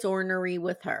 he gets ornery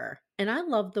with her. And I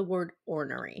love the word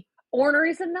ornery. Ornery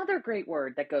is another great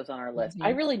word that goes on our list.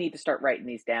 I really need to start writing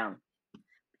these down.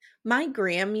 My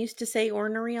Graham used to say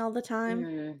ornery all the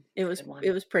time. It was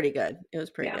pretty good. It was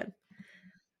pretty good.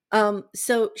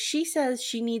 So she says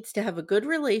she needs to have a good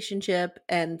relationship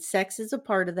and sex is a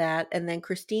part of that. And then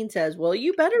Christine says, "Well,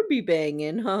 you better be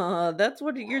banging. That's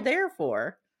what you're there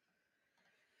for."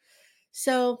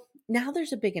 So now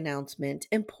there's a big announcement,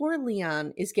 and poor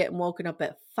Leon is getting woken up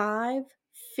at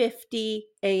 5:50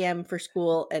 a.m. for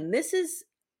school. And this is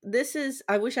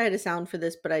I wish I had a sound for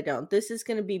this, but I don't. This is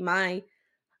going to be my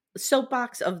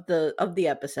soapbox of the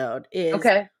episode is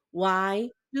why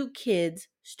do kids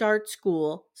start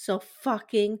school so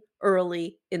fucking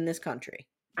early in this country?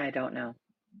 I don't know.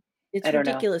 It's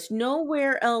ridiculous.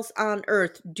 Nowhere else on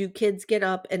earth do kids get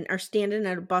up and are standing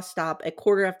at a bus stop at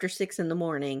 6:15 in the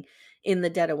morning in the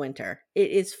dead of winter. It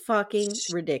is fucking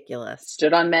ridiculous.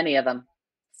 Stood on many of them.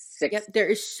 Yep, there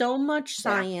is so much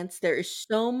science. There is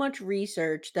so much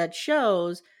research that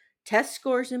shows test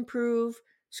scores improve,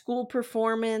 school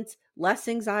performance, less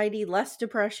anxiety, less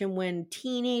depression when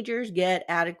teenagers get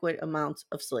adequate amounts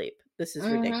of sleep. This is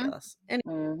ridiculous. And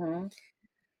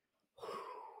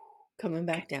coming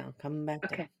back down.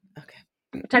 Okay.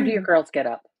 What time do your girls get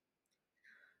up?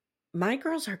 My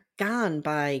girls are gone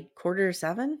by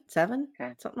 6:45, 7,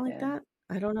 something like that.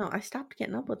 I don't know. I stopped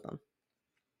getting up with them.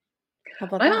 How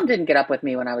about My that? mom didn't get up with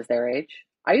me when I was their age.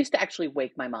 I used to actually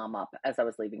wake my mom up as I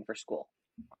was leaving for school.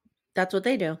 That's what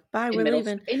they do. Bye, we're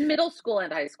leaving. In middle school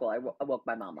and high school, I woke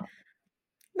my mom up.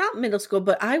 Not middle school,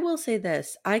 but I will say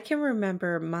this. I can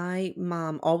remember my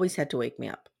mom always had to wake me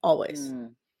up. Always.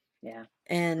 Yeah.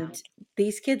 And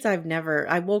these kids, I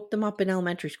woke them up in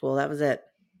elementary school. That was it.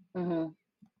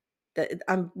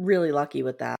 I'm really lucky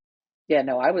with that. Yeah,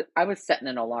 no, I was setting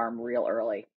an alarm real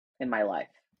early in my life.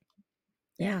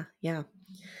 Yeah.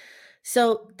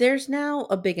 So there's now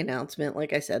a big announcement.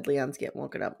 Like I said, Leon's getting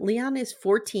woken up. Leon is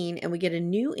 14 and we get a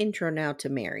new intro now to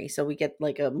Mary. So we get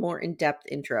like a more in-depth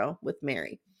intro with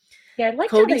Mary. Yeah, I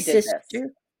like how they did this.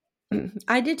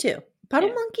 I did too.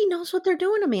 Puddle Monkey knows what they're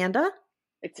doing, Amanda.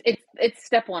 It's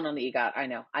step one on the EGOT. I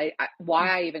know.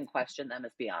 Why I even question them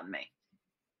is beyond me.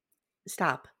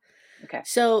 Stop. Okay.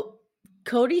 So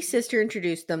Kody's sister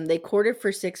introduced them. They courted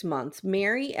for 6 months.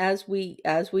 Mary, as we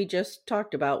just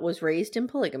talked about, was raised in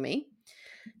polygamy.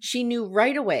 She knew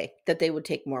right away that they would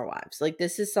take more wives. Like,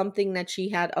 this is something that she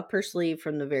had up her sleeve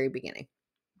from the very beginning.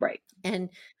 Right. And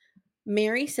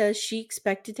Mary says she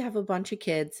expected to have a bunch of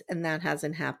kids, and that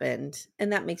hasn't happened.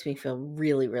 And that makes me feel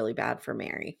really, really bad for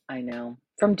Mary. I know.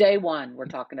 From day one, we're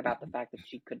talking about the fact that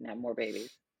she couldn't have more babies.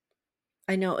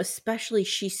 I know, especially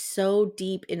she's so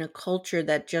deep in a culture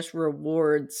that just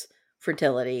rewards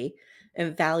fertility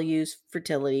and values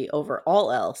fertility over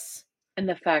all else. And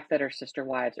the fact that her sister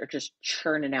wives are just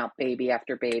churning out baby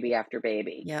after baby after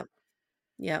baby. Yep.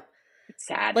 It's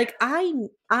sad. Like,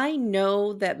 I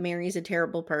know that Mary's a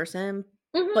terrible person,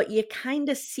 but you kind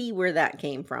of see where that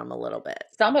came from a little bit.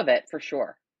 Some of it, for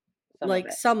sure.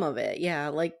 Some of it, yeah.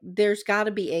 Like, there's got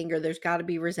to be anger, there's got to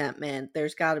be resentment,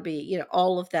 there's got to be,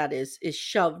 all of that is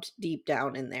shoved deep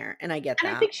down in there, and I get that.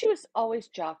 And I think she was always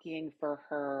jockeying for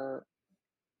her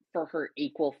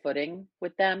equal footing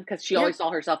with them, because she always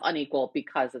saw herself unequal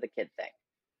because of the kid thing,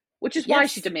 which is why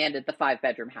she demanded the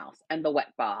 5-bedroom house and the wet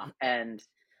spa and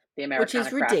the Americana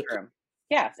craft room.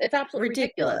 Yes, it's absolutely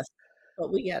ridiculous.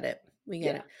 But we get it.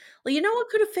 It. Well, you know what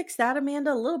could have fixed that,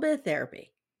 Amanda? A little bit of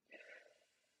therapy.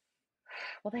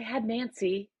 Well, they had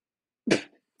Nancy.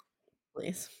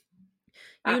 Please.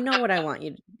 You know what I want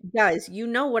you to, guys, you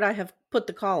know what I have put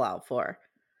the call out for.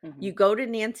 Mm-hmm. You go to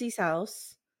Nancy's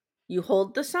house, you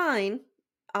hold the sign,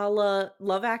 a la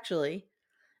Love Actually,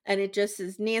 and it just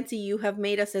says, Nancy, you have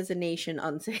made us as a nation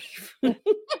unsafe.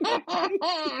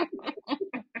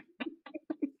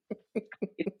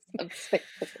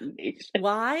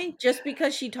 Why? Just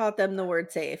because she taught them the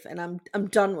word safe, and I'm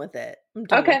done with it. I'm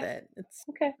done with it. It's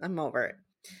okay. I'm over it.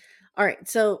 All right.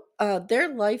 So their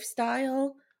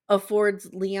lifestyle affords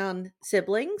Leon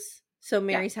siblings. So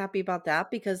Mary's happy about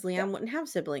that, because Leon wouldn't have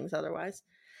siblings otherwise.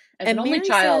 As an only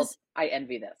child, I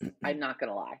envy this. I'm not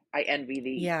gonna lie. I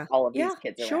envy all of these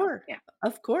kids around. Sure. Yeah,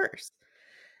 of course.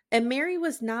 And Mary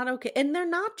was not okay. And they're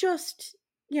not just,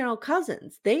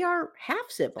 cousins. They are half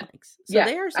siblings. So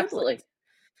they are siblings. Absolutely.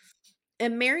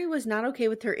 And Mary was not okay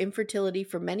with her infertility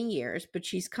for many years, but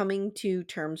she's coming to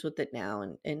terms with it now.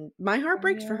 And my heart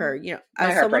breaks for her.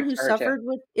 As someone who suffered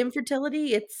with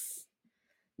infertility, it's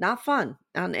not fun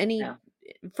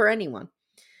for anyone.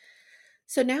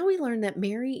 So now we learn that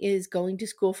Mary is going to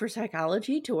school for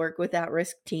psychology to work with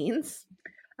at-risk teens.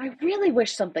 I really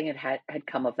wish something had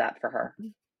come of that for her.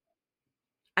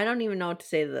 I don't even know what to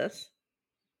say to this.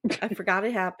 I forgot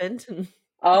it happened.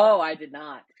 Oh, I did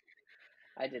not.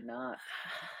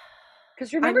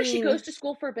 Because remember, she goes to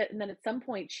school for a bit, and then at some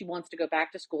point she wants to go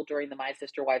back to school during the My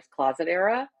Sister Wives Closet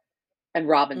era, and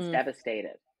Robin's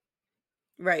devastated.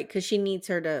 Right, because she needs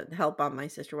her to help on My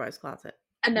Sister Wives Closet.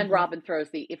 And then Robin throws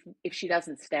if she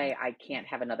doesn't stay, I can't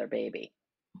have another baby.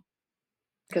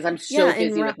 Because I'm so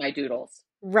busy with my doodles.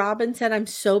 Robin said, I'm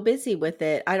so busy with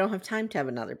it, I don't have time to have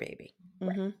another baby.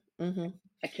 Right.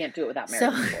 I can't do it without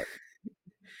Mary.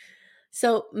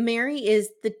 So Mary is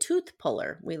the tooth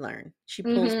puller, we learn. She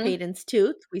pulls Peyton's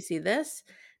tooth. We see this.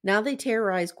 Now they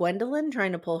terrorize Gwendolyn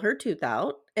trying to pull her tooth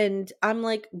out. And I'm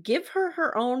like, give her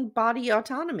her own body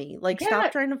autonomy. Like,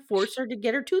 stop trying to force her to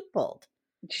get her tooth pulled.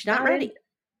 She's not ready.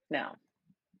 No.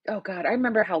 Oh, God. I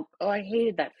remember I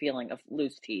hated that feeling of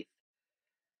loose teeth.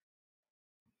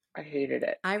 I hated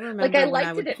it. I remember when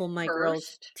I would pull my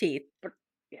girl's teeth. But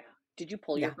did you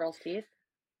pull your girl's teeth?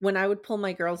 When I would pull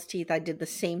my girl's teeth, I did the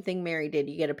same thing Mary did.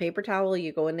 You get a paper towel,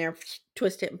 you go in there,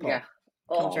 twist it, and pull. Yeah.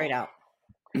 Comes right out.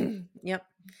 Yep.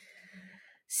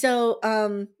 So,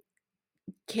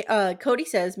 Kody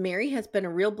says Mary has been a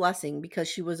real blessing because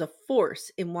she was a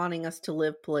force in wanting us to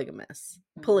live polygamy.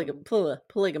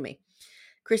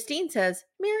 Christine says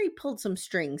Mary pulled some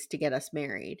strings to get us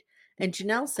married. And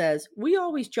Janelle says, we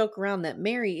always joke around that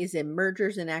Mary is in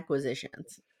mergers and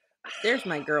acquisitions. There's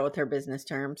my girl with her business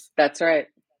terms. That's right.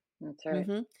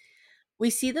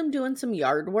 We see them doing some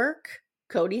yard work.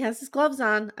 Kody has his gloves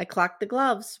on. I clocked the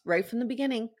gloves right from the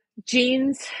beginning.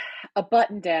 Jeans, a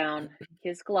button down,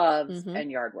 his gloves, and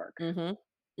yard work.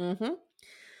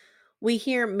 We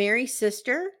hear Mary's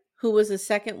sister, who was a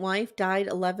second wife, died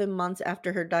 11 months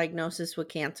after her diagnosis with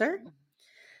cancer.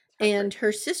 And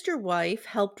her sister wife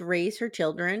helped raise her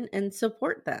children and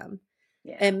support them.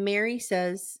 Yeah. And Mary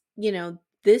says,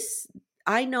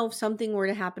 I know if something were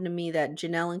to happen to me that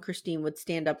Janelle and Christine would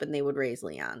stand up and they would raise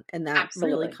Leon. And that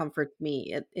really comforts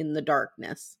me in the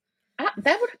darkness.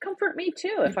 That would comfort me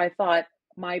too if I thought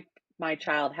my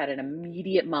child had an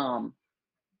immediate mom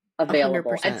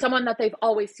available 100%. And someone that they've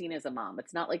always seen as a mom.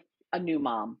 It's not like a new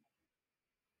mom.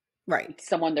 Right. It's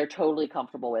someone they're totally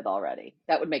comfortable with already.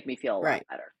 That would make me feel a lot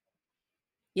better.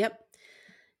 Yep.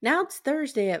 Now it's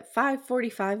Thursday at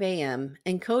 5:45 a.m.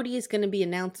 and Kody is going to be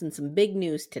announcing some big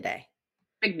news today.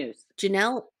 Big news.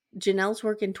 Janelle's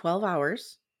working 12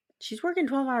 hours. She's working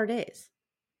 12-hour days.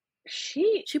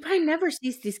 She probably never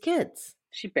sees these kids.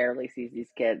 She barely sees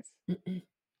these kids. Mm-mm.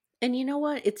 And you know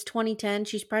what? It's 2010.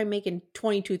 She's probably making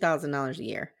 $22,000 a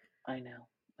year. I know.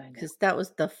 Because that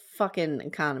was the fucking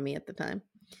economy at the time.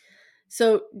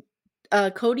 So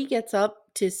Kody gets up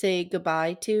to say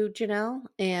goodbye to Janelle,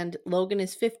 and Logan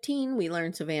is 15. We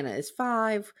learn Savannah is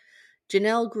 5.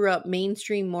 Janelle grew up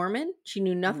mainstream Mormon. She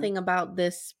knew nothing about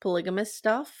this polygamous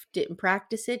stuff, didn't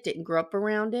practice it, didn't grow up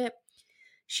around it.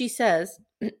 She says,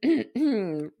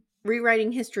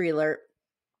 rewriting history alert,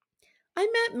 I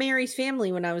met Mary's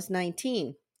family when I was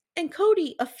 19, and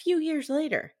Kody a few years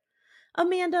later.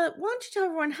 Amanda, why don't you tell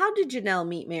everyone, how did Janelle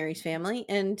meet Mary's family,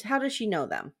 and how does she know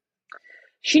them?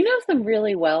 She knows them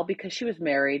really well because she was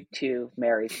married to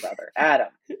Mary's brother, Adam.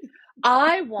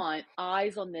 I want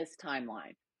eyes on this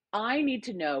timeline. I need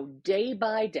to know day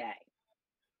by day.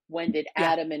 When did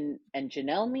Adam and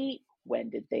Janelle meet? When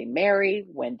did they marry?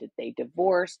 When did they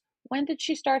divorce? When did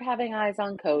she start having eyes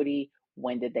on Kody?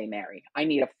 When did they marry? I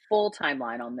need a full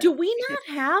timeline on this. Do we not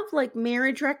have like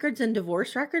marriage records and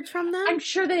divorce records from them? I'm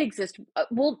sure they exist.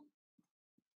 Well,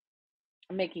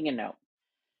 I'm making a note.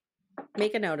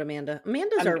 Make a note, Amanda.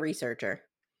 Amanda's our researcher.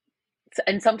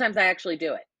 And sometimes I actually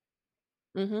do it.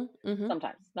 Mm-hmm.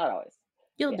 Sometimes, not always.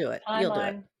 You'll do it. Timeline, You'll do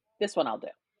it. This one I'll do.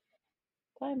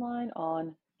 Timeline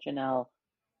on Janelle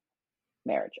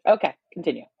marriage. Okay,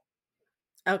 continue.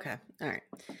 Okay, all right.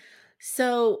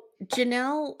 So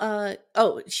Janelle,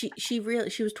 she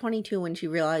was 22 when she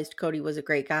realized Kody was a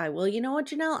great guy. Well, you know what,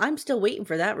 Janelle? I'm still waiting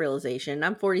for that realization.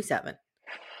 I'm 47.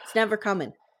 It's never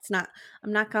coming.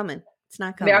 I'm not coming. It's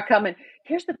not coming. They are coming.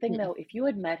 Here's the thing, though. If you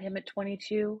had met him at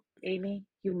 22, Amy,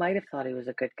 you might have thought he was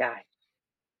a good guy.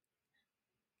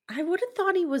 I would have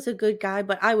thought he was a good guy,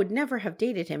 but I would never have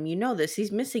dated him. You know this.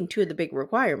 He's missing 2 of the big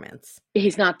requirements.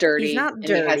 He's not dirty. He's not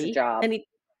dirty. And he has a job.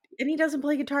 And he doesn't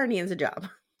play guitar, and he has a job.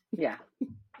 Yeah.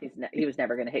 He was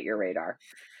never going to hit your radar.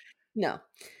 No.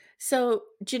 So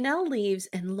Janelle leaves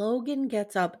and Logan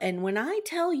gets up. And when I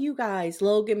tell you guys,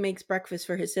 Logan makes breakfast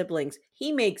for his siblings,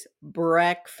 he makes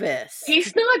breakfast.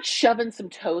 He's not shoving some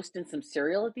toast and some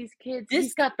cereal at these kids.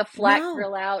 He's got the flat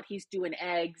grill out. He's doing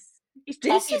eggs. He's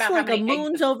talking about like a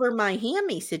moon's over my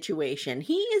hammy situation.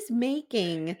 He is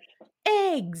making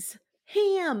eggs,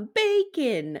 ham,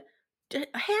 bacon,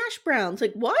 hash browns.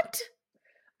 Like, what?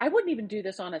 I wouldn't even do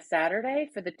this on a Saturday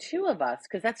for the 2 of us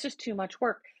because that's just too much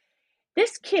work.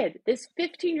 This kid, this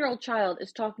 15-year-old child,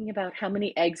 is talking about how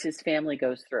many eggs his family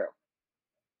goes through.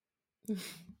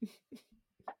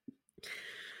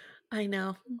 I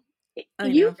know.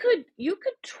 You could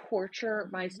torture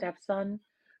my stepson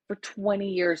for 20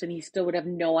 years and he still would have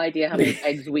no idea how many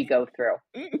eggs we go through.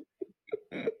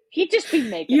 He'd just be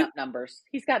making up numbers.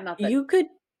 He's got nothing.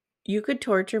 You could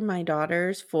torture my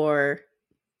daughters for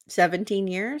 17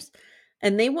 years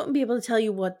and they wouldn't be able to tell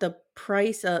you what the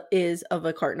price is of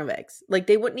a carton of eggs. Like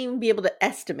they wouldn't even be able to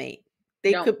estimate.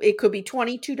 It could be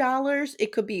 $22,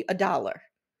 it could be $1.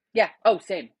 Yeah. Oh,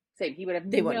 same. He would have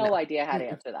no idea how to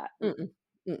answer that.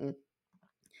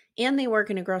 And they work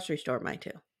in a grocery store, my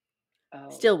 2. Oh.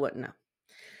 Still wouldn't know.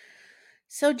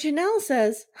 So Janelle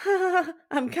says,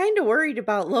 I'm kind of worried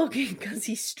about Logan because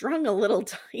he's strung a little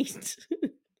tight.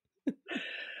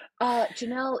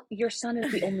 Janelle, your son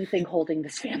is the only thing holding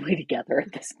this family together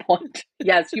at this point.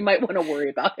 Yes, you might want to worry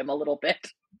about him a little bit.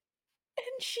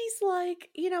 And she's like,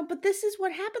 but this is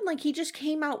what happened. Like, he just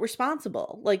came out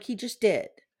responsible. Like, he just did.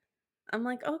 I'm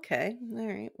like, okay, all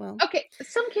right, well. Okay,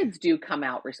 some kids do come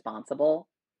out responsible,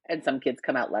 and some kids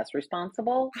come out less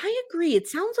responsible. I agree. It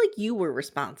sounds like you were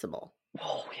responsible.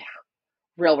 Oh, yeah.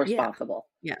 Real responsible.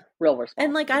 Yeah. Real responsible.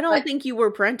 And, like, I don't think you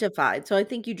were parentified, so I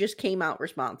think you just came out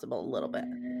responsible a little bit.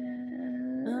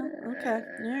 Oh, okay.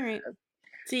 All right.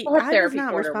 See, I was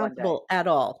not responsible at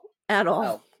all. At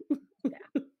all. Oh.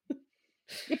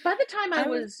 Yeah. By the time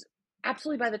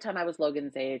I was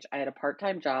Logan's age, I had a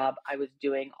part-time job. I was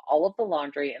doing all of the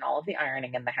laundry and all of the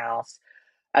ironing in the house.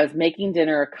 I was making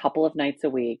dinner a couple of nights a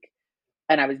week,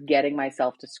 and I was getting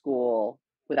myself to school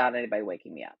without anybody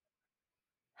waking me up.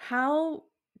 How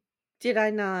did I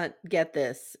not get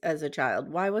this as a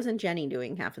child? Why wasn't Jenny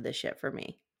doing half of this shit for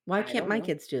me? Why can't my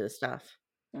kids do this stuff?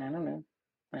 I don't know.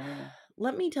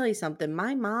 Let me tell you something.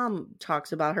 My mom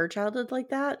talks about her childhood like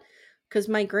that because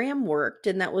my gram worked,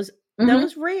 and that was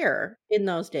rare in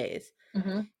those days.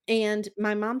 Mm-hmm. And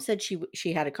my mom said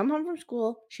she had to come home from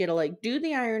school. She had to like do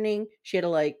the ironing. She had to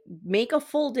like make a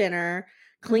full dinner,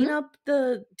 clean up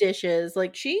the dishes.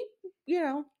 Like she,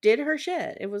 did her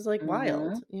shit. It was like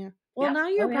wild. Yeah. Well, now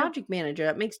you're a project manager.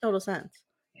 That makes total sense.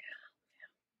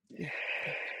 Yeah.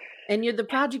 And you're the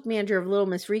project manager of Little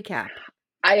Miss Recap.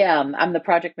 I am. I'm the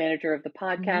project manager of the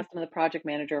podcast. I'm the project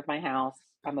manager of my house.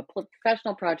 I'm a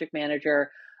professional project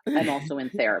manager. I'm also in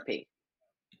therapy.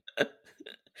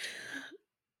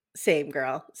 Same,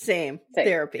 girl. Same.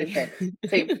 Therapy.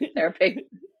 Same therapy.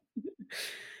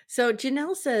 So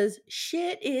Janelle says,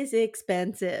 shit is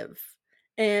expensive.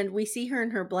 And we see her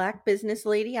in her black business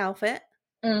lady outfit.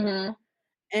 Mm-hmm.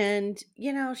 And,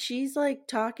 she's like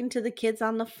talking to the kids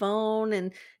on the phone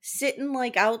and sitting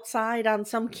like outside on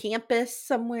some campus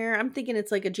somewhere. I'm thinking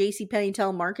it's like a JCPenney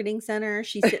telemarketing center.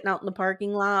 She's sitting out in the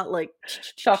parking lot, like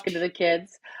talking to the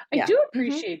kids. Yeah. I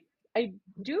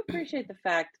do appreciate the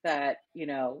fact that,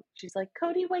 she's like,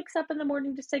 Kody wakes up in the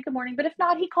morning to say good morning, but if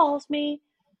not, he calls me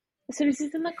as soon as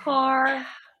he's in the car.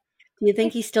 Do you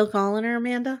think he's still calling her,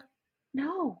 Amanda?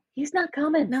 No, he's not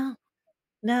coming.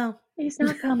 No. He's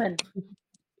not coming.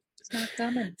 He's not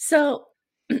coming. So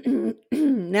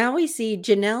now we see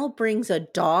Janelle brings a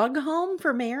dog home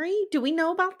for Mary. Do we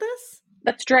know about this?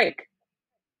 That's Drake.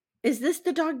 Is this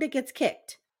the dog that gets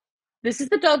kicked? This is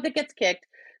the dog that gets kicked.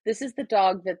 This is the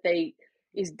dog that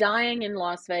is dying in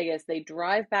Las Vegas. They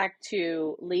drive back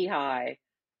to Lehigh,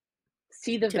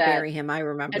 see the vet, bury him. I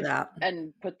remember that.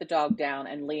 And put the dog down.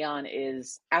 And Leon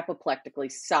is apoplectically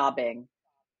sobbing,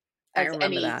 as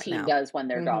any teen does when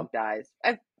their dog dies.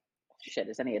 As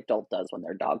any adult does when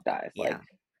their dog dies.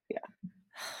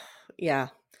 Yeah.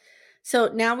 So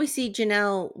now we see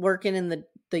Janelle working in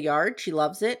the yard. She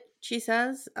loves it, she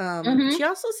says. She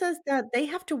also says that they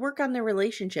have to work on their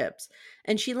relationships.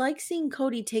 And she likes seeing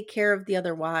Kody take care of the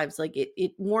other wives. Like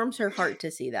it warms her heart to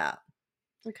see that.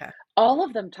 Okay. All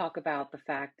of them talk about the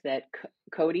fact that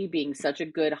Kody being such a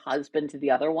good husband to the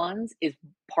other ones is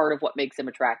part of what makes him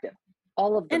attractive.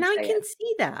 All of them. And I can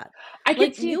see that. I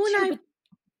can see you it and too,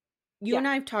 You and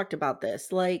I have talked about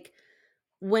this. Like,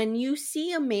 when you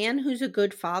see a man who's a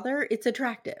good father, it's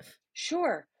attractive.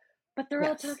 Sure. But they're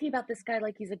all talking about this guy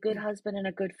like he's a good husband and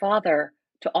a good father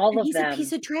to all of them. He's a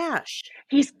piece of trash.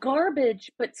 He's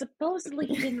garbage, but supposedly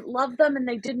he didn't love them and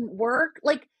they didn't work.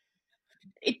 Like,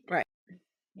 right.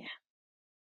 Yeah,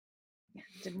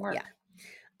 it didn't work. Yeah.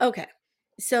 Okay.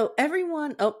 So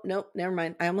everyone, oh, no, never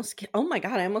mind. Oh my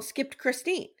God, I almost skipped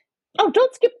Christine. Oh,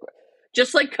 don't skip.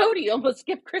 Just like Kody almost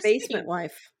skipped Christine. Basement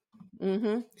wife.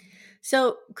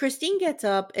 So Christine gets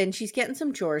up and she's getting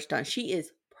some chores done. She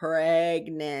is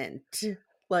pregnant,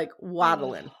 like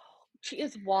waddling. She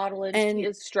is waddling. And she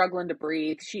is struggling to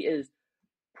breathe. She is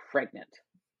pregnant.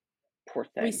 Poor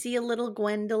thing. We see a little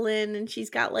Gwendolyn and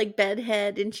she's got like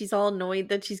bedhead and she's all annoyed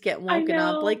that she's getting woken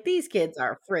up. Like, these kids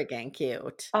are friggin'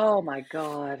 cute. Oh my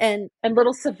God. And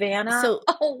little Savannah.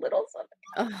 Little Savannah.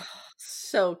 Oh,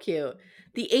 so cute.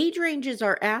 The age ranges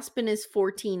are Aspen is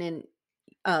 14 and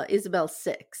Isabel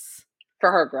 6. For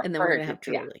her girl. And then we're going to have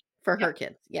Truly. For her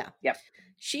kids. Yeah. Yep.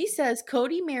 She says,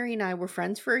 Kody, Mary, and I were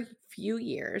friends for a few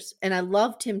years, and I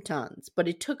loved him tons, but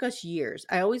it took us years.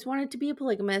 I always wanted to be a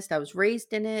polygamist. I was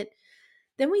raised in it.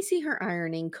 Then we see her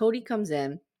ironing. Kody comes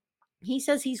in. He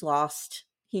says he's lost.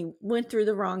 He went through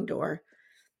the wrong door.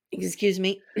 Excuse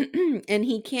me. And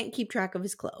he can't keep track of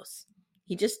his clothes.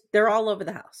 They're all over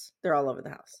the house.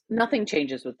 Nothing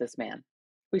changes with this man.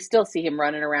 We still see him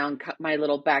running around my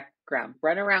little background,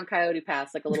 running around Coyote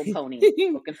Pass like a little pony,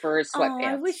 looking for his sweatpants.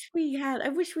 I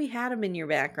wish we had him in your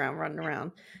background running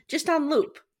around, just on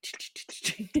loop.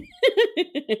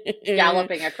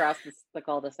 Galloping across the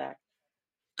cul-de-sac.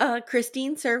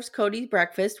 Christine serves Kody's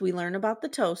breakfast. We learn about the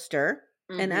toaster.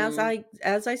 And as I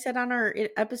said on our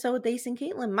episode with Ace and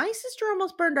Caitlin, my sister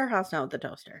almost burned our house down with the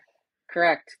toaster.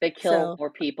 Correct. They kill more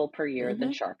people per year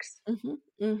than sharks.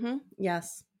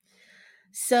 Yes.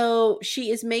 So she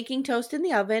is making toast in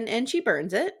the oven and she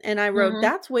burns it. And I wrote,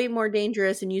 that's way more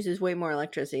dangerous and uses way more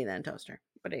electricity than a toaster.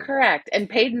 But anyway. Correct. And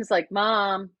Peyton's like,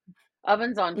 Mom,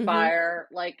 oven's on fire.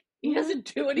 Like, he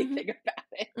doesn't do anything about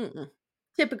it.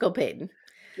 Typical Peyton.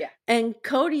 Yeah. And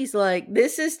Cody's like,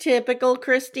 this is typical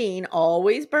Christine,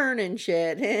 always burning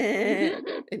shit.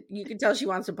 You can tell she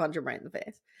wants to punch him right in the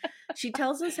face. She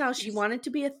tells us how she wanted to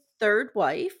be a third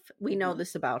wife. We know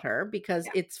this about her because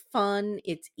it's fun,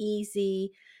 it's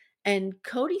easy. And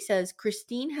Kody says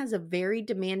Christine has a very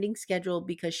demanding schedule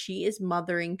because she is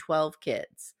mothering 12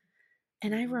 kids.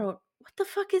 And I wrote, what the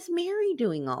fuck is Mary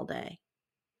doing all day?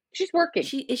 She's working.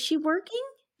 Is she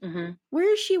working?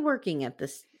 Where is she working at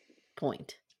this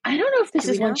point? I don't know if this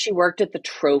is when she worked at the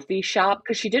trophy shop,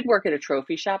 because she did work at a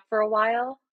trophy shop for a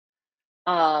while.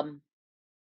 I'm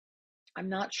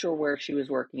not sure where she was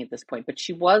working at this point, but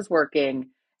she was working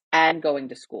and going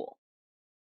to school.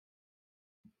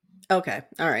 Okay.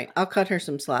 All right. I'll cut her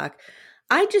some slack.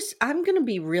 I'm going to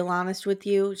be real honest with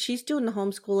you. She's doing the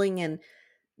homeschooling and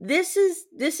This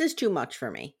is too much for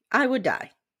me. I would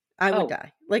die. I would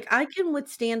die. Like, I can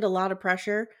withstand a lot of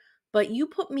pressure, but you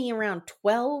put me around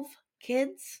 12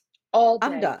 kids, all day,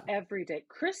 I'm done. every day.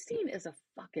 Christine is a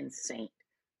fucking saint.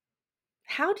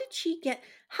 How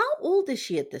old is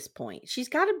she at this point? She's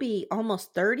got to be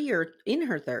almost 30 or in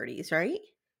her 30s, right?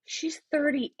 She's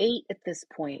 38 at this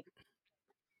point.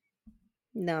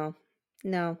 No.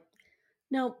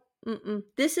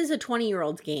 This is a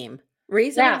 20-year-old's game.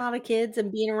 Raising a lot of kids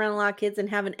and being around a lot of kids and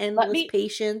having endless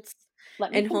patience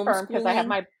Let me and confirm, because I have homeschooling.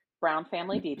 my Brown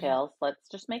family details. Let's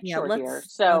just make Yeah, sure here.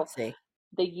 let's So see.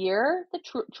 the year that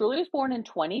Truly was born in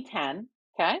 2010,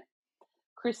 okay?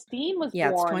 Christine was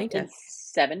Yeah, it's born in 2010.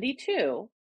 72.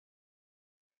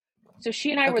 So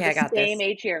she and I were Okay, I the got same this.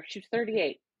 age year. She was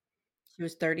 38. She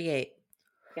was 38.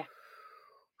 Yeah.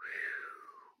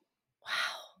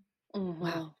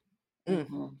 Wow.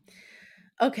 Mm-hmm.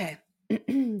 Okay.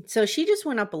 So she just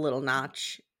went up a little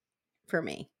notch for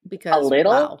me A because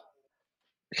little? wow.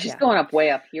 She's going up way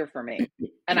up here for me.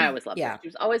 And I always loved Yeah. her. She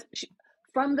was always,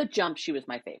 from the jump, she was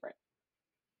my favorite.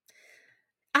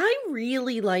 I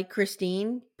really like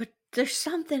Christine, but there's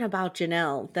something about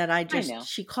Janelle that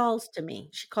she calls to me.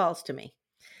 She calls to me.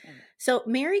 So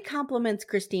Mary compliments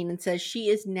Christine and says she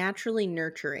is naturally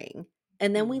nurturing.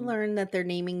 And then we learn that they're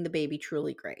naming the baby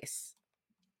Truly Grace.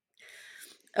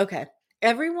 Okay.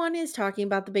 Everyone is talking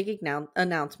about the big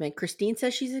announcement. Christine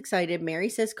says she's excited. Mary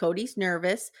says Kody's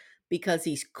nervous because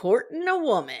he's courting a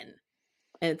woman.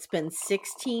 And it's been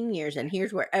 16 years. And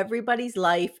here's where everybody's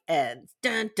life ends.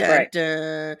 Dun, dun,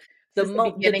 dun. This is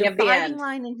the beginning of the dividing end.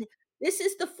 line. This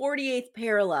is the 48th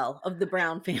parallel of the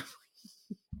Brown family.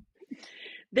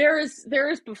 There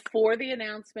is before the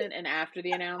announcement and after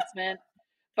the announcement.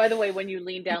 By the way, when you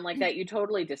leaned down like that, you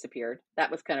totally disappeared.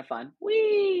 That was kind of fun.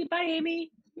 Whee! Bye,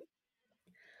 Amy.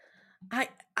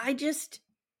 I just...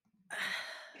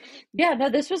 Yeah, no,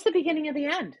 this was the beginning of the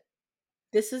end.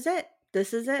 This is it.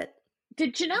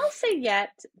 Did Janelle say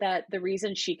yet that the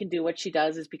reason she can do what she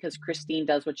does is because Christine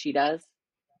does what she does?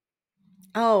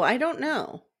 Oh, I don't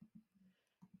know.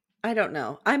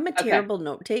 I'm a terrible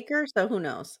note taker, so who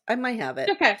knows? I might have it.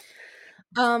 Okay.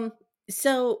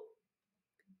 So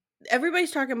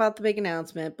everybody's talking about the big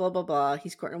announcement, blah, blah, blah.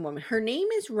 He's courting a woman. Her name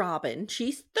is Robin.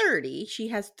 She's 30. She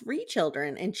has 3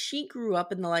 children, and she grew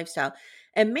up in the lifestyle.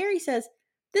 And Mary says,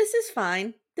 this is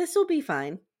fine. This will be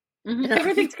fine. Mm-hmm.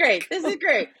 Everything's great. This is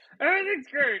great. Everything's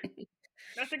great.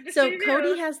 So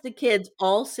Kody has the kids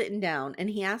all sitting down, and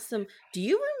he asks them, do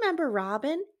you remember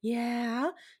Robin?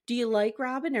 Yeah. Do you like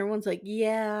Robin? Everyone's like,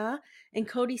 yeah. And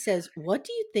Kody says, what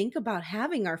do you think about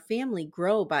having our family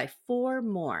grow by 4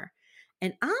 more?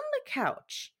 And on the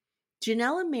couch,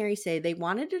 Janelle and Mary say they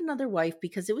wanted another wife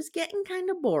because it was getting kind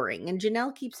of boring. And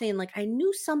Janelle keeps saying, like, I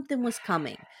knew something was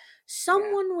coming.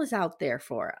 Someone was out there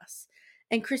for us.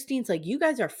 And Christine's like, you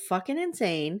guys are fucking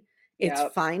insane. It's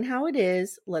fine how it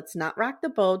is. Let's not rock the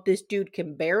boat. This dude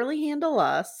can barely handle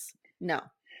us. No.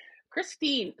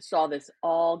 Christine saw this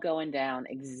all going down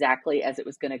exactly as it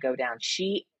was going to go down.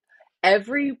 She,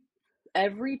 every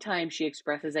time she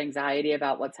expresses anxiety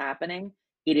about what's happening,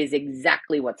 it is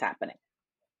exactly what's happening.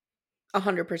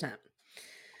 100%.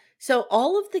 So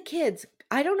all of the kids,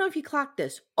 I don't know if you clocked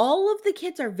this, all of the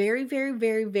kids are very, very,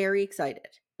 very, very excited.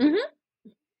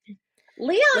 Mm-hmm.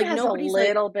 Leon has a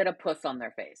little bit of puss on their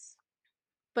face.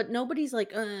 But nobody's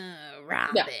like,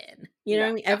 Robin. No. You know what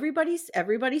I mean?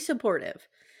 Everybody's supportive.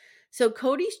 So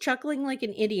Kody's chuckling like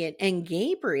an idiot, and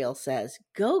Gabriel says,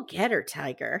 go get her,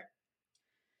 Tiger.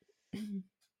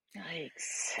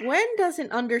 Yikes. Gwen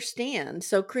doesn't understand,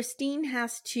 so Christine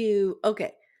has to...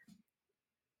 Okay.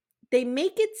 They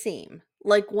make it seem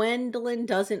like Gwendolyn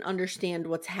doesn't understand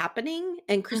what's happening,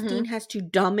 and Christine has to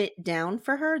dumb it down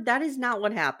for her. That is not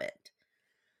what happened.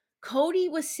 Kody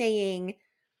was saying...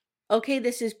 okay,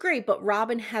 this is great, but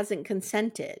Robin hasn't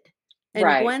consented.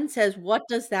 And Gwen says, what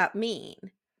does that mean?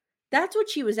 That's what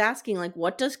she was asking. Like,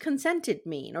 what does consented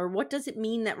mean? Or what does it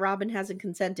mean that Robin hasn't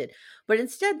consented? But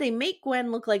instead, they make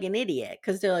Gwen look like an idiot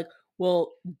because they're like,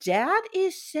 well, Dad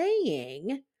is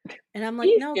saying. And I'm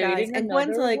like, no, guys. And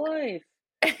Gwen's like,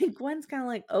 Gwen's kind of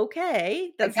like,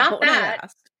 okay. That's not what I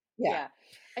asked. Yeah.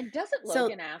 And doesn't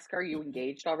Logan ask, are you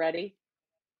engaged already?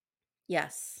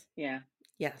 Yes. Yeah.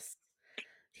 Yes.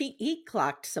 He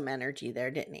clocked some energy there,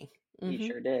 didn't he? Mm-hmm. He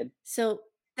sure did. So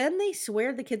then they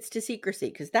swear the kids to secrecy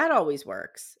because that always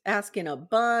works. Asking a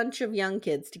bunch of young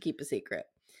kids to keep a secret.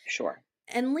 Sure.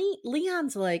 And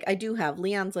Leon's like,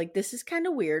 Leon's like, this is kind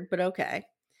of weird, but okay.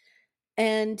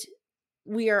 And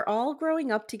we are all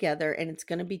growing up together and it's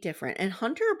going to be different. And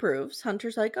Hunter approves.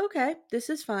 Hunter's like, okay, this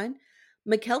is fine.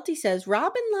 McKelty says,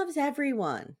 Robin loves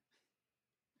everyone.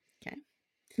 Okay.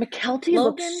 McKelty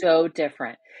looks Logan, so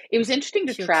different. It was interesting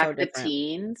to she looks so track the different.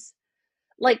 teens.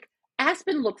 Like,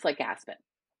 Aspen looks like Aspen.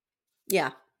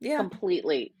 Yeah.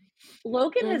 Completely.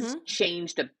 Logan has Mm-hmm.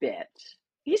 changed a bit.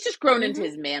 He's just grown into Mm-hmm.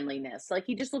 his manliness. Like,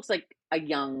 he just looks like a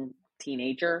young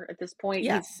teenager at this point.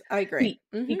 Yes, I agree.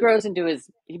 He grows into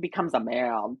he becomes a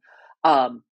man.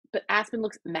 But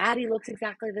Maddie looks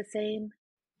exactly the same.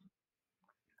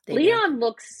 Leon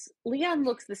looks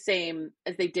the same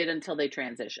as they did until they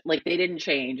transition. Like, they didn't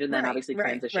change and then obviously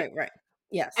transition. Right.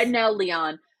 Yes. And now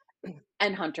Leon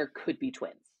and Hunter could be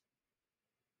twins.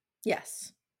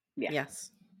 Yes. Yeah.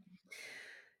 Yes.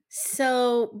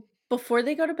 So before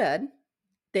they go to bed,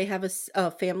 they have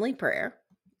a family prayer.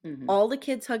 Mm-hmm. All the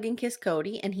kids hug and kiss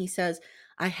Kody, and he says,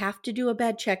 I have to do a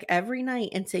bed check every night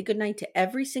and say goodnight to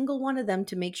every single one of them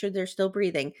to make sure they're still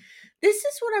breathing. This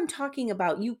is what I'm talking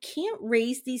about. You can't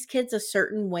raise these kids a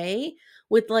certain way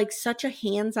with like such a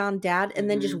hands-on dad and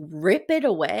then just rip it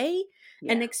away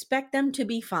and expect them to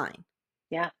be fine.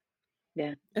 Yeah.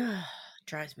 Ugh,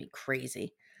 drives me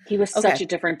crazy. He was such a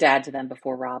different dad to them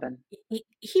before Robin.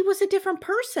 He was a different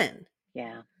person.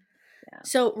 Yeah.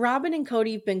 So Robin and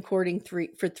Kody have been courting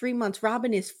for 3 months.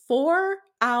 Robin is 4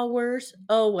 hours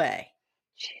away.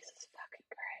 Jesus fucking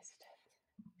Christ.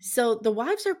 So the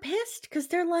wives are pissed because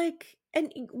they're like,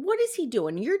 and what is he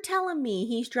doing? You're telling me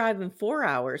he's driving 4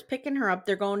 hours, picking her up.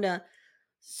 They're going to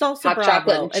Salsa Hot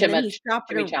Bravo, chocolate and then he's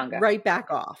dropping her right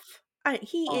back off.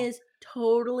 He is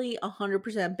totally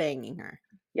 100% banging her.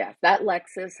 Yes, that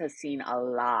Lexus has seen a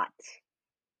lot.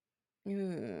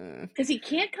 Because he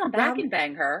can't come back and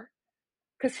bang her.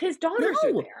 Because his daughters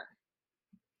are there.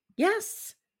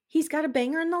 Yes. He's got a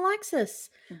banger in the Lexus.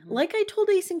 Like I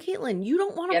told Ace and Caitlin, you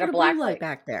don't want to put a blue light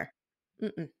back there. No.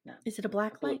 Is it a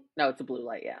black light? No, it's a blue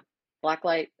light, yeah. Black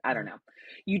light? I don't know.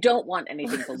 You don't want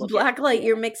anything to look black light,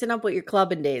 you're mixing up with your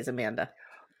clubbing days, Amanda.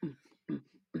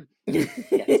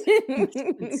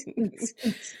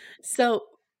 So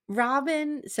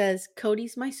Robin says,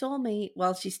 Kody's my soulmate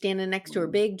while she's standing next to her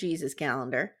big Jesus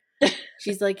calendar.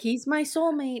 She's like, he's my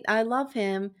soulmate. I love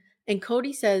him. And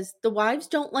Kody says, the wives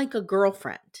don't like a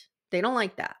girlfriend. They don't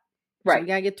like that. Right. So we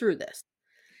got to get through this.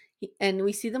 And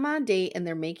we see them on a date and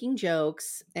they're making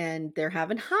jokes and they're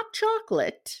having hot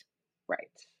chocolate. Right.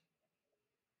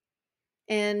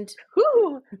 And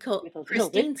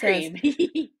Christine says,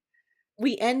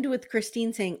 we end with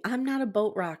Christine saying, I'm not a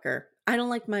boat rocker. I don't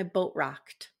like my boat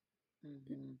rocked.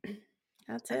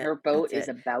 That's it. Her boat is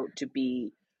about to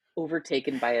be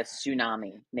overtaken by a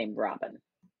tsunami named Robin.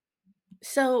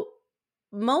 So,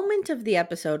 moment of the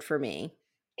episode for me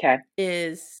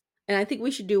is, and I think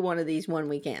we should do one of these when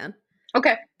we can.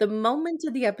 Okay. The moment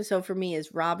of the episode for me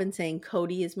is Robin saying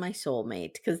Kody is my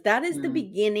soulmate, because that is the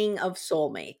beginning of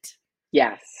soulmate.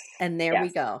 Yes. And there we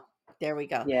go. There we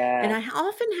go. Yeah. And I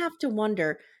often have to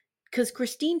wonder, because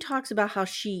Christine talks about how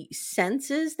she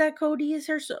senses that Kody is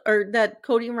or that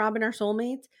Kody and Robin are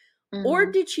soulmates, or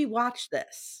did she watch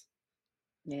this?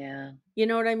 Yeah. You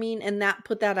know what I mean? And that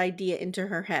put that idea into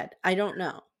her head. I don't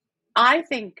know. I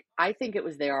think it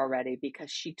was there already, because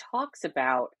she talks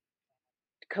about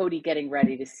Kody getting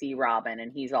ready to see Robin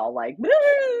and he's all like, boo!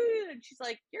 And she's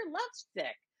like, you're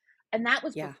lovesick. And that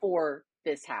was before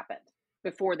this happened,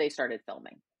 before they started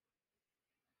filming.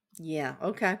 Yeah.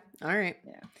 Okay. All right.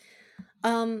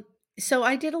 Yeah. So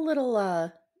I did a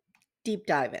little deep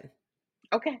diving.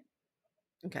 Okay.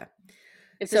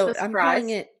 Is so this a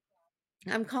surprise?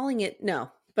 I'm calling it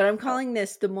no, but I'm calling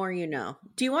this the more you know.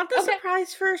 Do you want the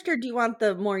surprise first, or do you want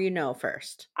the more you know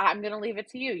first? I'm gonna leave it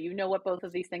to you. You know what both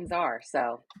of these things are,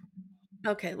 so.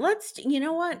 Okay, you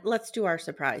know what? Let's do our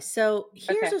surprise. So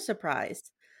here's a surprise.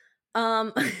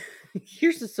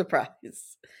 Here's a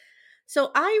surprise. So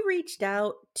I reached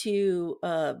out to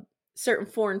a certain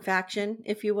foreign faction,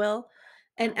 if you will,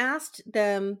 and asked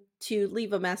them to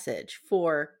leave a message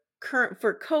for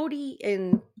Kody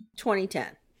in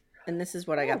 2010. And this is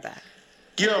what I got back.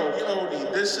 Yo,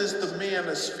 Kody, this is the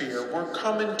Manosphere. We're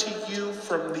coming to you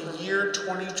from the year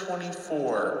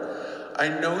 2024. I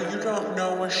know you don't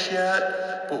know us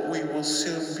yet, but we will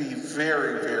soon be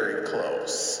very, very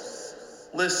close.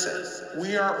 Listen,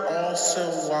 we are also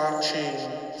watching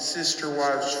Sister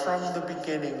Wives from the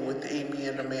beginning with Amy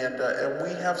and Amanda, and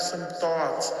we have some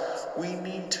thoughts. We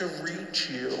need to reach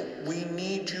you. We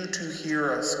need you to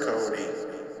hear us, Kody.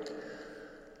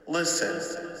 Listen,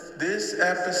 this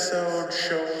episode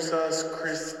shows us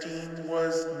Christine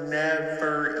was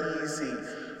never easy.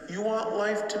 You want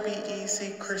life to be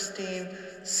easy, Christine?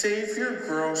 Save your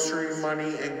grocery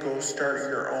money and go start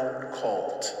your own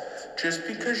cult. Just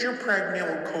because you're pregnant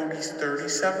with Kody's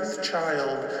 37th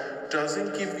child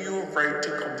doesn't give you a right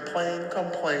to complain.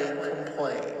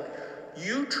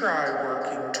 You try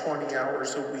working 20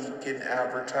 hours a week in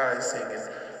advertising and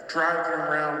driving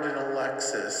around in a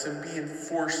Lexus and being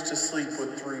forced to sleep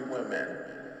with 3 women.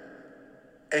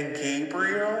 And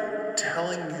Gabriel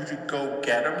telling you to go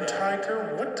get him,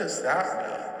 Tiger? What does that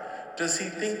mean? Does he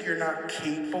think you're not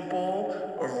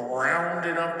capable of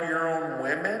rounding up your own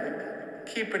women?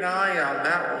 Keep an eye on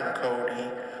that one,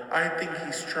 Kody. I think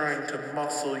he's trying to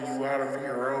muscle you out of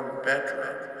your own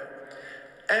bedroom.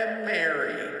 And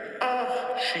Mary,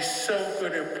 oh, she's so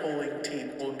good at pulling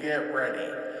teeth. Well, get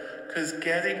ready. Because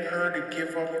getting her to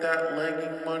give up that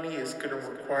legging money is going to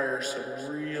require some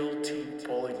real teeth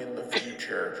pulling in the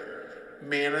future.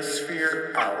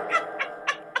 Manosphere out.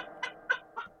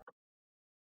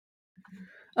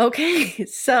 Okay,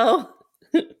 so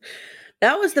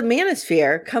that was the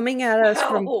Manosphere coming at us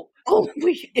from.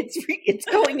 It's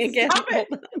going again. Stop it.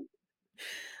 Hold on.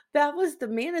 That was the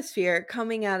Manosphere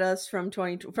coming at us from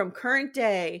current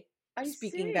day.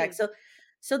 Speaking back,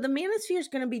 so the Manosphere is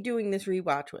going to be doing this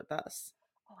rewatch with us.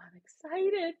 Oh, I'm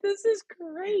excited! This is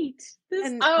great. This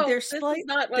is not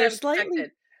what I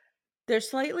expected. They're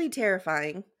slightly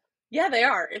terrifying. Yeah, they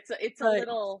are. It's a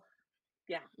little,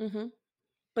 yeah. Mm-hmm.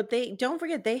 But they don't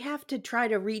forget they have to try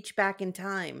to reach back in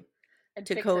time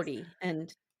to Kody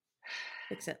and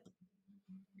fix it.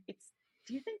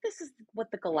 Do you think this is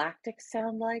what the Galactics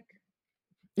sound like?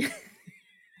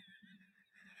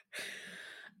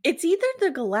 It's either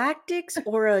the Galactics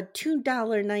or a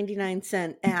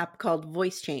 $2.99 app called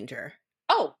Voice Changer.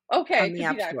 Oh, okay. On the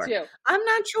App Store. Too. I'm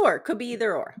not sure. Could be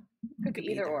either or. Could be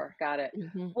either or. Got it.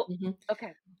 Mm-hmm, well,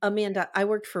 okay. Amanda, I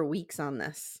worked for weeks on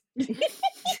this.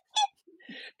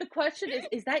 The question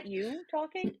is that you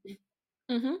talking?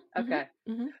 Mm-hmm. Okay.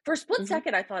 Mm-hmm, for a split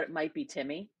second, I thought it might be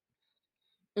Timmy.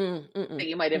 That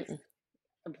you might have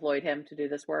employed him to do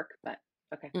this work, but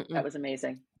okay. That was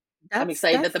amazing. I'm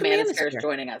excited that the Manosphere is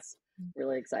joining us.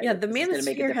 Really excited. Yeah, the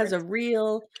Manosphere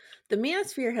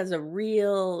has a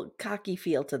real cocky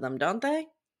feel to them, don't they?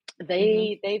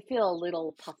 They feel a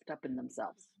little puffed up in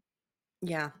themselves.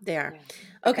 Yeah, they are. Yeah.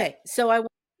 Okay, so I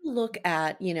want to look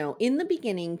at, in the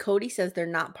beginning, Kody says they're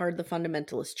not part of the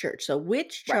fundamentalist church. So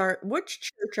which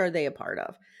church are they a part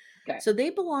of? Okay. So they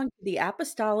belong to the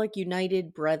Apostolic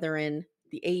United Brethren,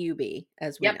 the AUB,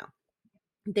 as we know.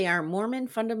 They are a Mormon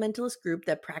fundamentalist group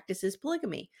that practices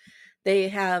polygamy. They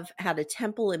have had a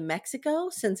temple in Mexico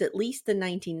since at least the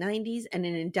 1990s and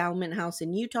an endowment house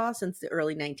in Utah since the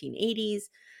early 1980s,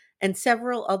 and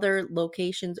several other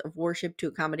locations of worship to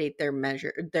accommodate their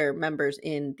members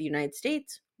in the United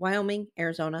States, Wyoming,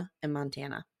 Arizona, and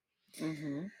Montana.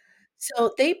 Mm-hmm.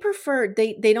 So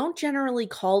they don't generally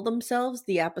call themselves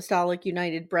the Apostolic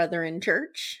United Brethren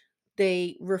Church.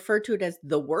 They refer to it as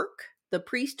the work, the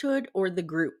priesthood, or the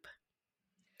group.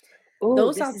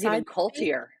 Oh, this is even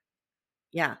cultier.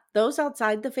 Yeah. Those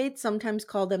outside the faith sometimes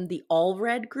call them the All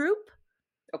Red group.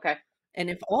 Okay. And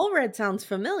if All Red sounds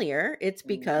familiar, it's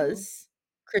because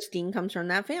Christine comes from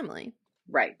that family.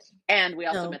 Right. And we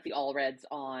also met the All Reds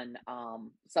on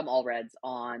some All Reds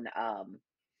on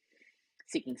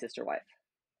Seeking Sister Wife.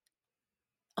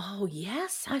 Oh,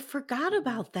 yes. I forgot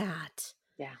about that.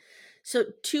 Yeah. So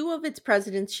 2 of its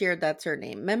presidents shared that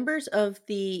surname. Members of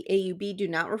the AUB do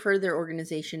not refer to their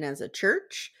organization as a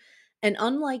church. And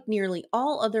unlike nearly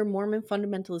all other Mormon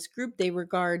fundamentalist group, they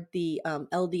regard the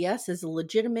LDS as a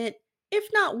legitimate, if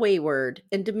not wayward,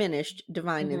 and diminished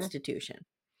divine institution.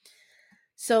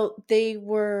 So they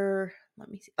were, let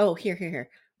me see. Oh, here.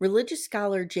 Religious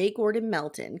scholar J. Gordon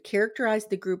Melton characterized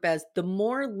the group as the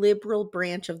more liberal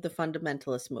branch of the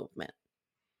fundamentalist movement.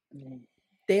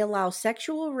 They allow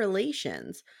sexual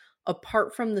relations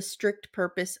apart from the strict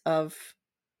purpose of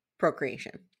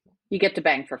procreation. You get to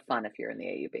bang for fun if you're in the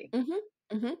AUB.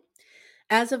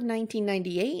 As of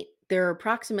 1998, there are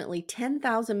approximately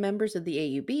 10,000 members of the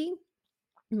AUB,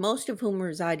 most of whom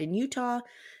reside in Utah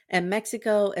and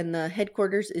Mexico, and the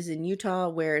headquarters is in Utah,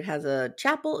 where it has a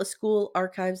chapel, a school,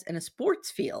 archives, and a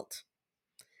sports field.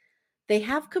 They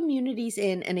have communities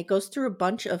and it goes through a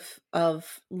bunch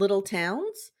of little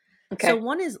towns. Okay. So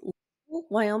one is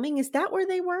Wyoming. Is that where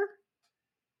they were?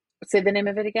 Say the name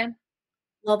of it again.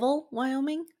 Lovell,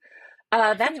 Wyoming.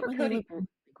 That's where Kody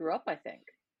grew up, I think.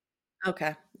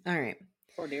 Okay. All right.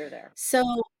 Or near there. So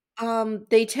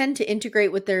they tend to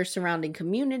integrate with their surrounding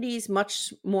communities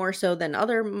much more so than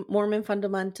other Mormon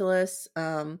fundamentalists.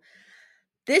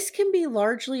 This can be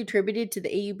largely attributed to the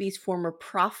AUB's former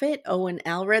prophet, Owen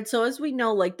Alred. So as we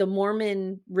know, like the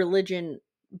Mormon religion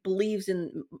believes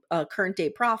in current day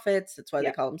prophets. That's why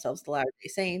they call themselves the Latter-day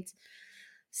Saints.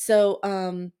 So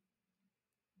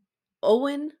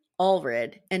Owen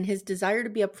Allred and his desire to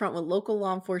be upfront with local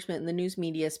law enforcement and the news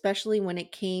media, especially when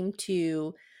it came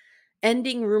to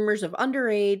ending rumors of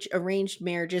underage arranged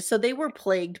marriages. So they were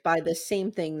plagued by the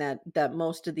same thing that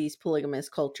most of these polygamous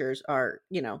cultures are,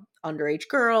 underage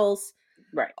girls,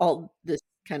 Right. all this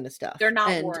kind of stuff. They're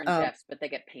not And Warren Jeffs, but they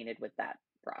get painted with that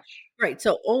brush. right.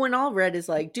 So Owen Allred is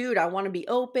like, dude, I want to be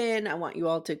open. I want you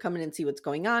all to come in and see what's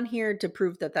going on here to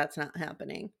prove that that's not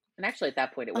happening. And actually, at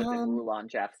that point, it would have been Rulon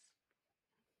Jeffs,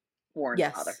 Warren's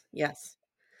father. Yes.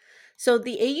 So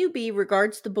the AUB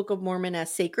regards the Book of Mormon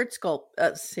as sacred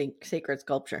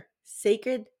scripture,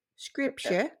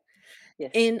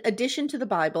 Yes. in addition to the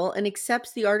Bible, and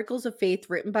accepts the articles of faith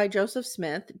written by Joseph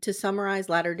Smith to summarize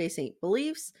Latter-day Saint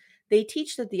beliefs. They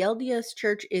teach that the LDS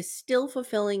Church is still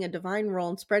fulfilling a divine role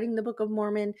in spreading the Book of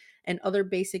Mormon and other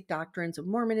basic doctrines of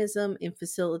Mormonism in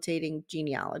facilitating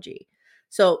genealogy.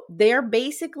 So they are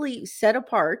basically set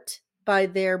apart by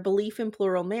their belief in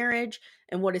plural marriage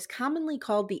and what is commonly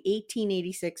called the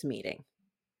 1886 meeting.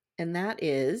 And that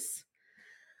is,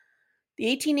 the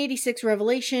 1886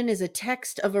 revelation is a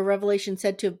text of a revelation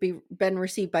said to have been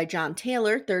received by John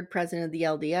Taylor, third president of the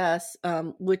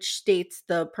LDS, which states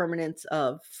the permanence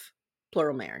of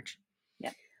plural marriage.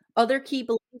 Yeah. Other key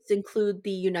beliefs include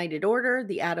the United Order,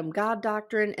 the Adam God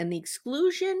doctrine, and the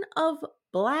exclusion of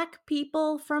Black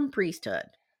people from priesthood.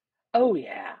 Oh,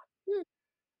 yeah.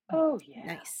 Oh,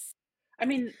 yeah. Nice. I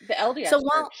mean, the LDS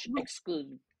Church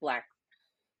excluded Black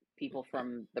people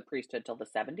from the priesthood till the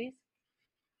 70s.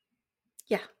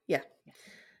 Yeah.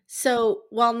 So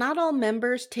while not all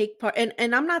members take part, and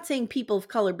I'm not saying people of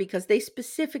color because they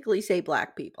specifically say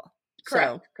Black people.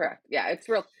 Correct. Yeah, it's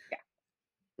real.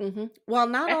 Yeah. Mm-hmm. While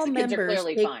not Mexicans all members are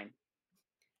clearly fine.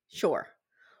 Sure.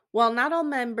 While not all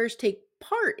members take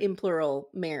part in plural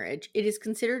marriage, it is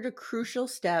considered a crucial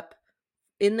step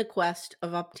in the quest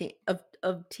of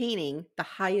obtaining the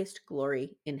highest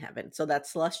glory in heaven. So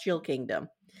that's celestial kingdom.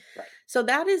 Right. So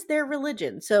that is their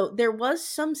religion. So there was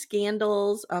some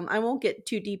scandals. I won't get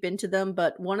too deep into them,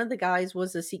 but one of the guys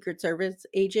was a Secret Service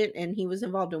agent and he was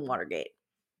involved in Watergate.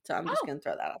 So I'm just going to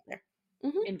throw that out there.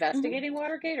 Mm-hmm. Investigating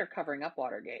Watergate or covering up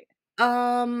Watergate?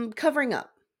 Covering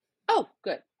up. Oh,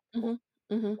 good. Mm-hmm.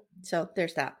 Mm-hmm. So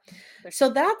there's that. So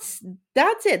that's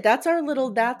it.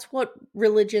 That's what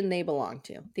religion they belong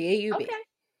to. The AUB. Okay.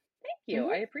 Thank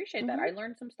you. I appreciate that. I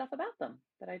learned some stuff about them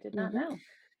that I did not know.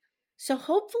 So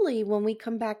hopefully when we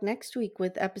come back next week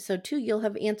with episode 2, you'll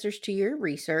have answers to your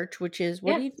research, which is,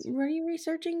 what are you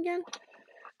researching again?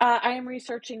 I am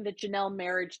researching the Janelle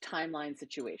marriage timeline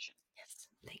situation. Yes.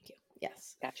 Thank you.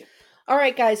 Yes. Gotcha. All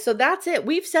right, guys. So that's it.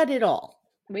 We've said it all.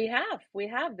 We have.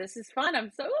 This is fun. I'm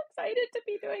so excited to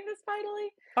be doing this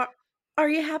finally. Are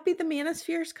you happy the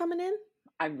Manosphere's coming in?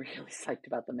 I'm really psyched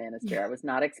about the Manosphere. I was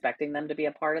not expecting them to be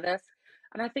a part of this,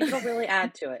 and I think it'll really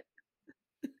add to it.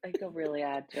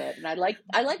 And I like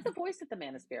the voice that the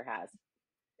Manosphere has.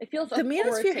 It feels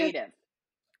authoritative.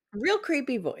 Real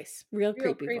creepy voice. Real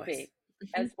creepy voice.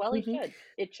 As well he should.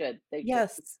 It should.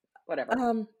 Yes. Whatever. I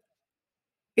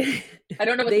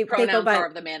don't know what the pronouns are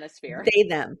of the Manosphere.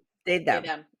 They,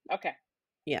 them. Okay.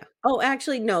 Yeah. Oh,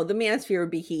 actually, no. The Manosphere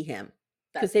would be he, him.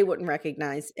 Because they wouldn't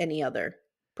recognize any other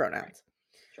pronouns.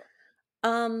 Right.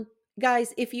 Sure.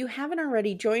 Guys, if you haven't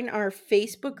already, join our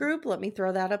Facebook group. Let me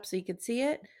throw that up so you can see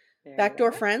it.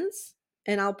 Backdoor Friends.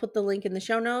 And I'll put the link in the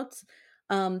show notes.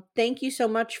 Thank you so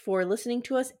much for listening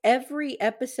to us. Every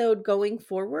episode going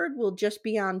forward will just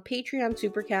be on Patreon,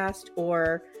 Supercast,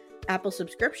 or Apple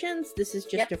subscriptions. This is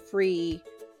just a freebie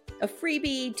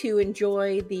to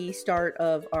enjoy the start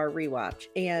of our rewatch.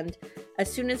 And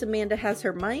as soon as Amanda has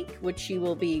her mic, which she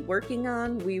will be working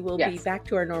on, we will be back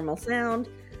to our normal sound.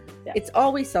 Yeah. It's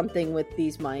always something with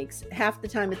these mics. Half the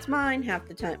time it's mine, half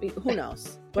the time, who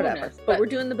knows? Whatever. Who knows, but we're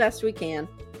doing the best we can.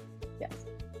 Yes.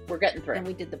 We're getting through. And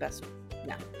we did the best.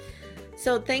 Yeah.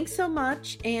 So thanks so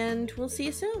much, and we'll see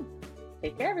you soon.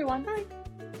 Take care, everyone. Bye.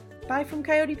 Bye from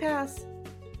Coyote Pass.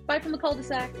 Bye from the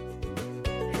cul-de-sac.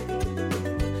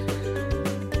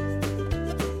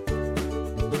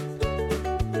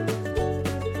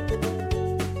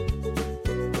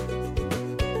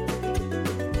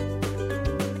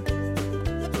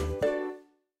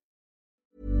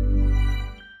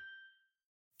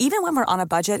 Even when we're on a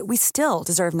budget, we still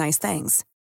deserve nice things.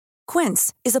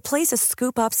 Quince is a place to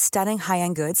scoop up stunning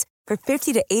high-end goods for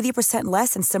 50 to 80%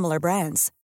 less than similar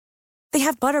brands. They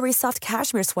have buttery soft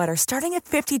cashmere sweaters starting at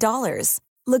 $50,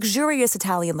 luxurious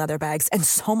Italian leather bags, and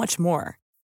so much more.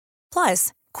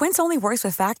 Plus, Quince only works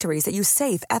with factories that use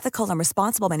safe, ethical, and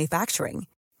responsible manufacturing.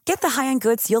 Get the high-end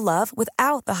goods you'll love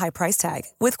without the high price tag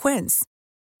with Quince.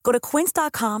 Go to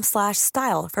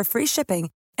quince.com/style for free shipping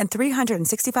and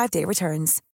 365-day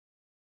returns.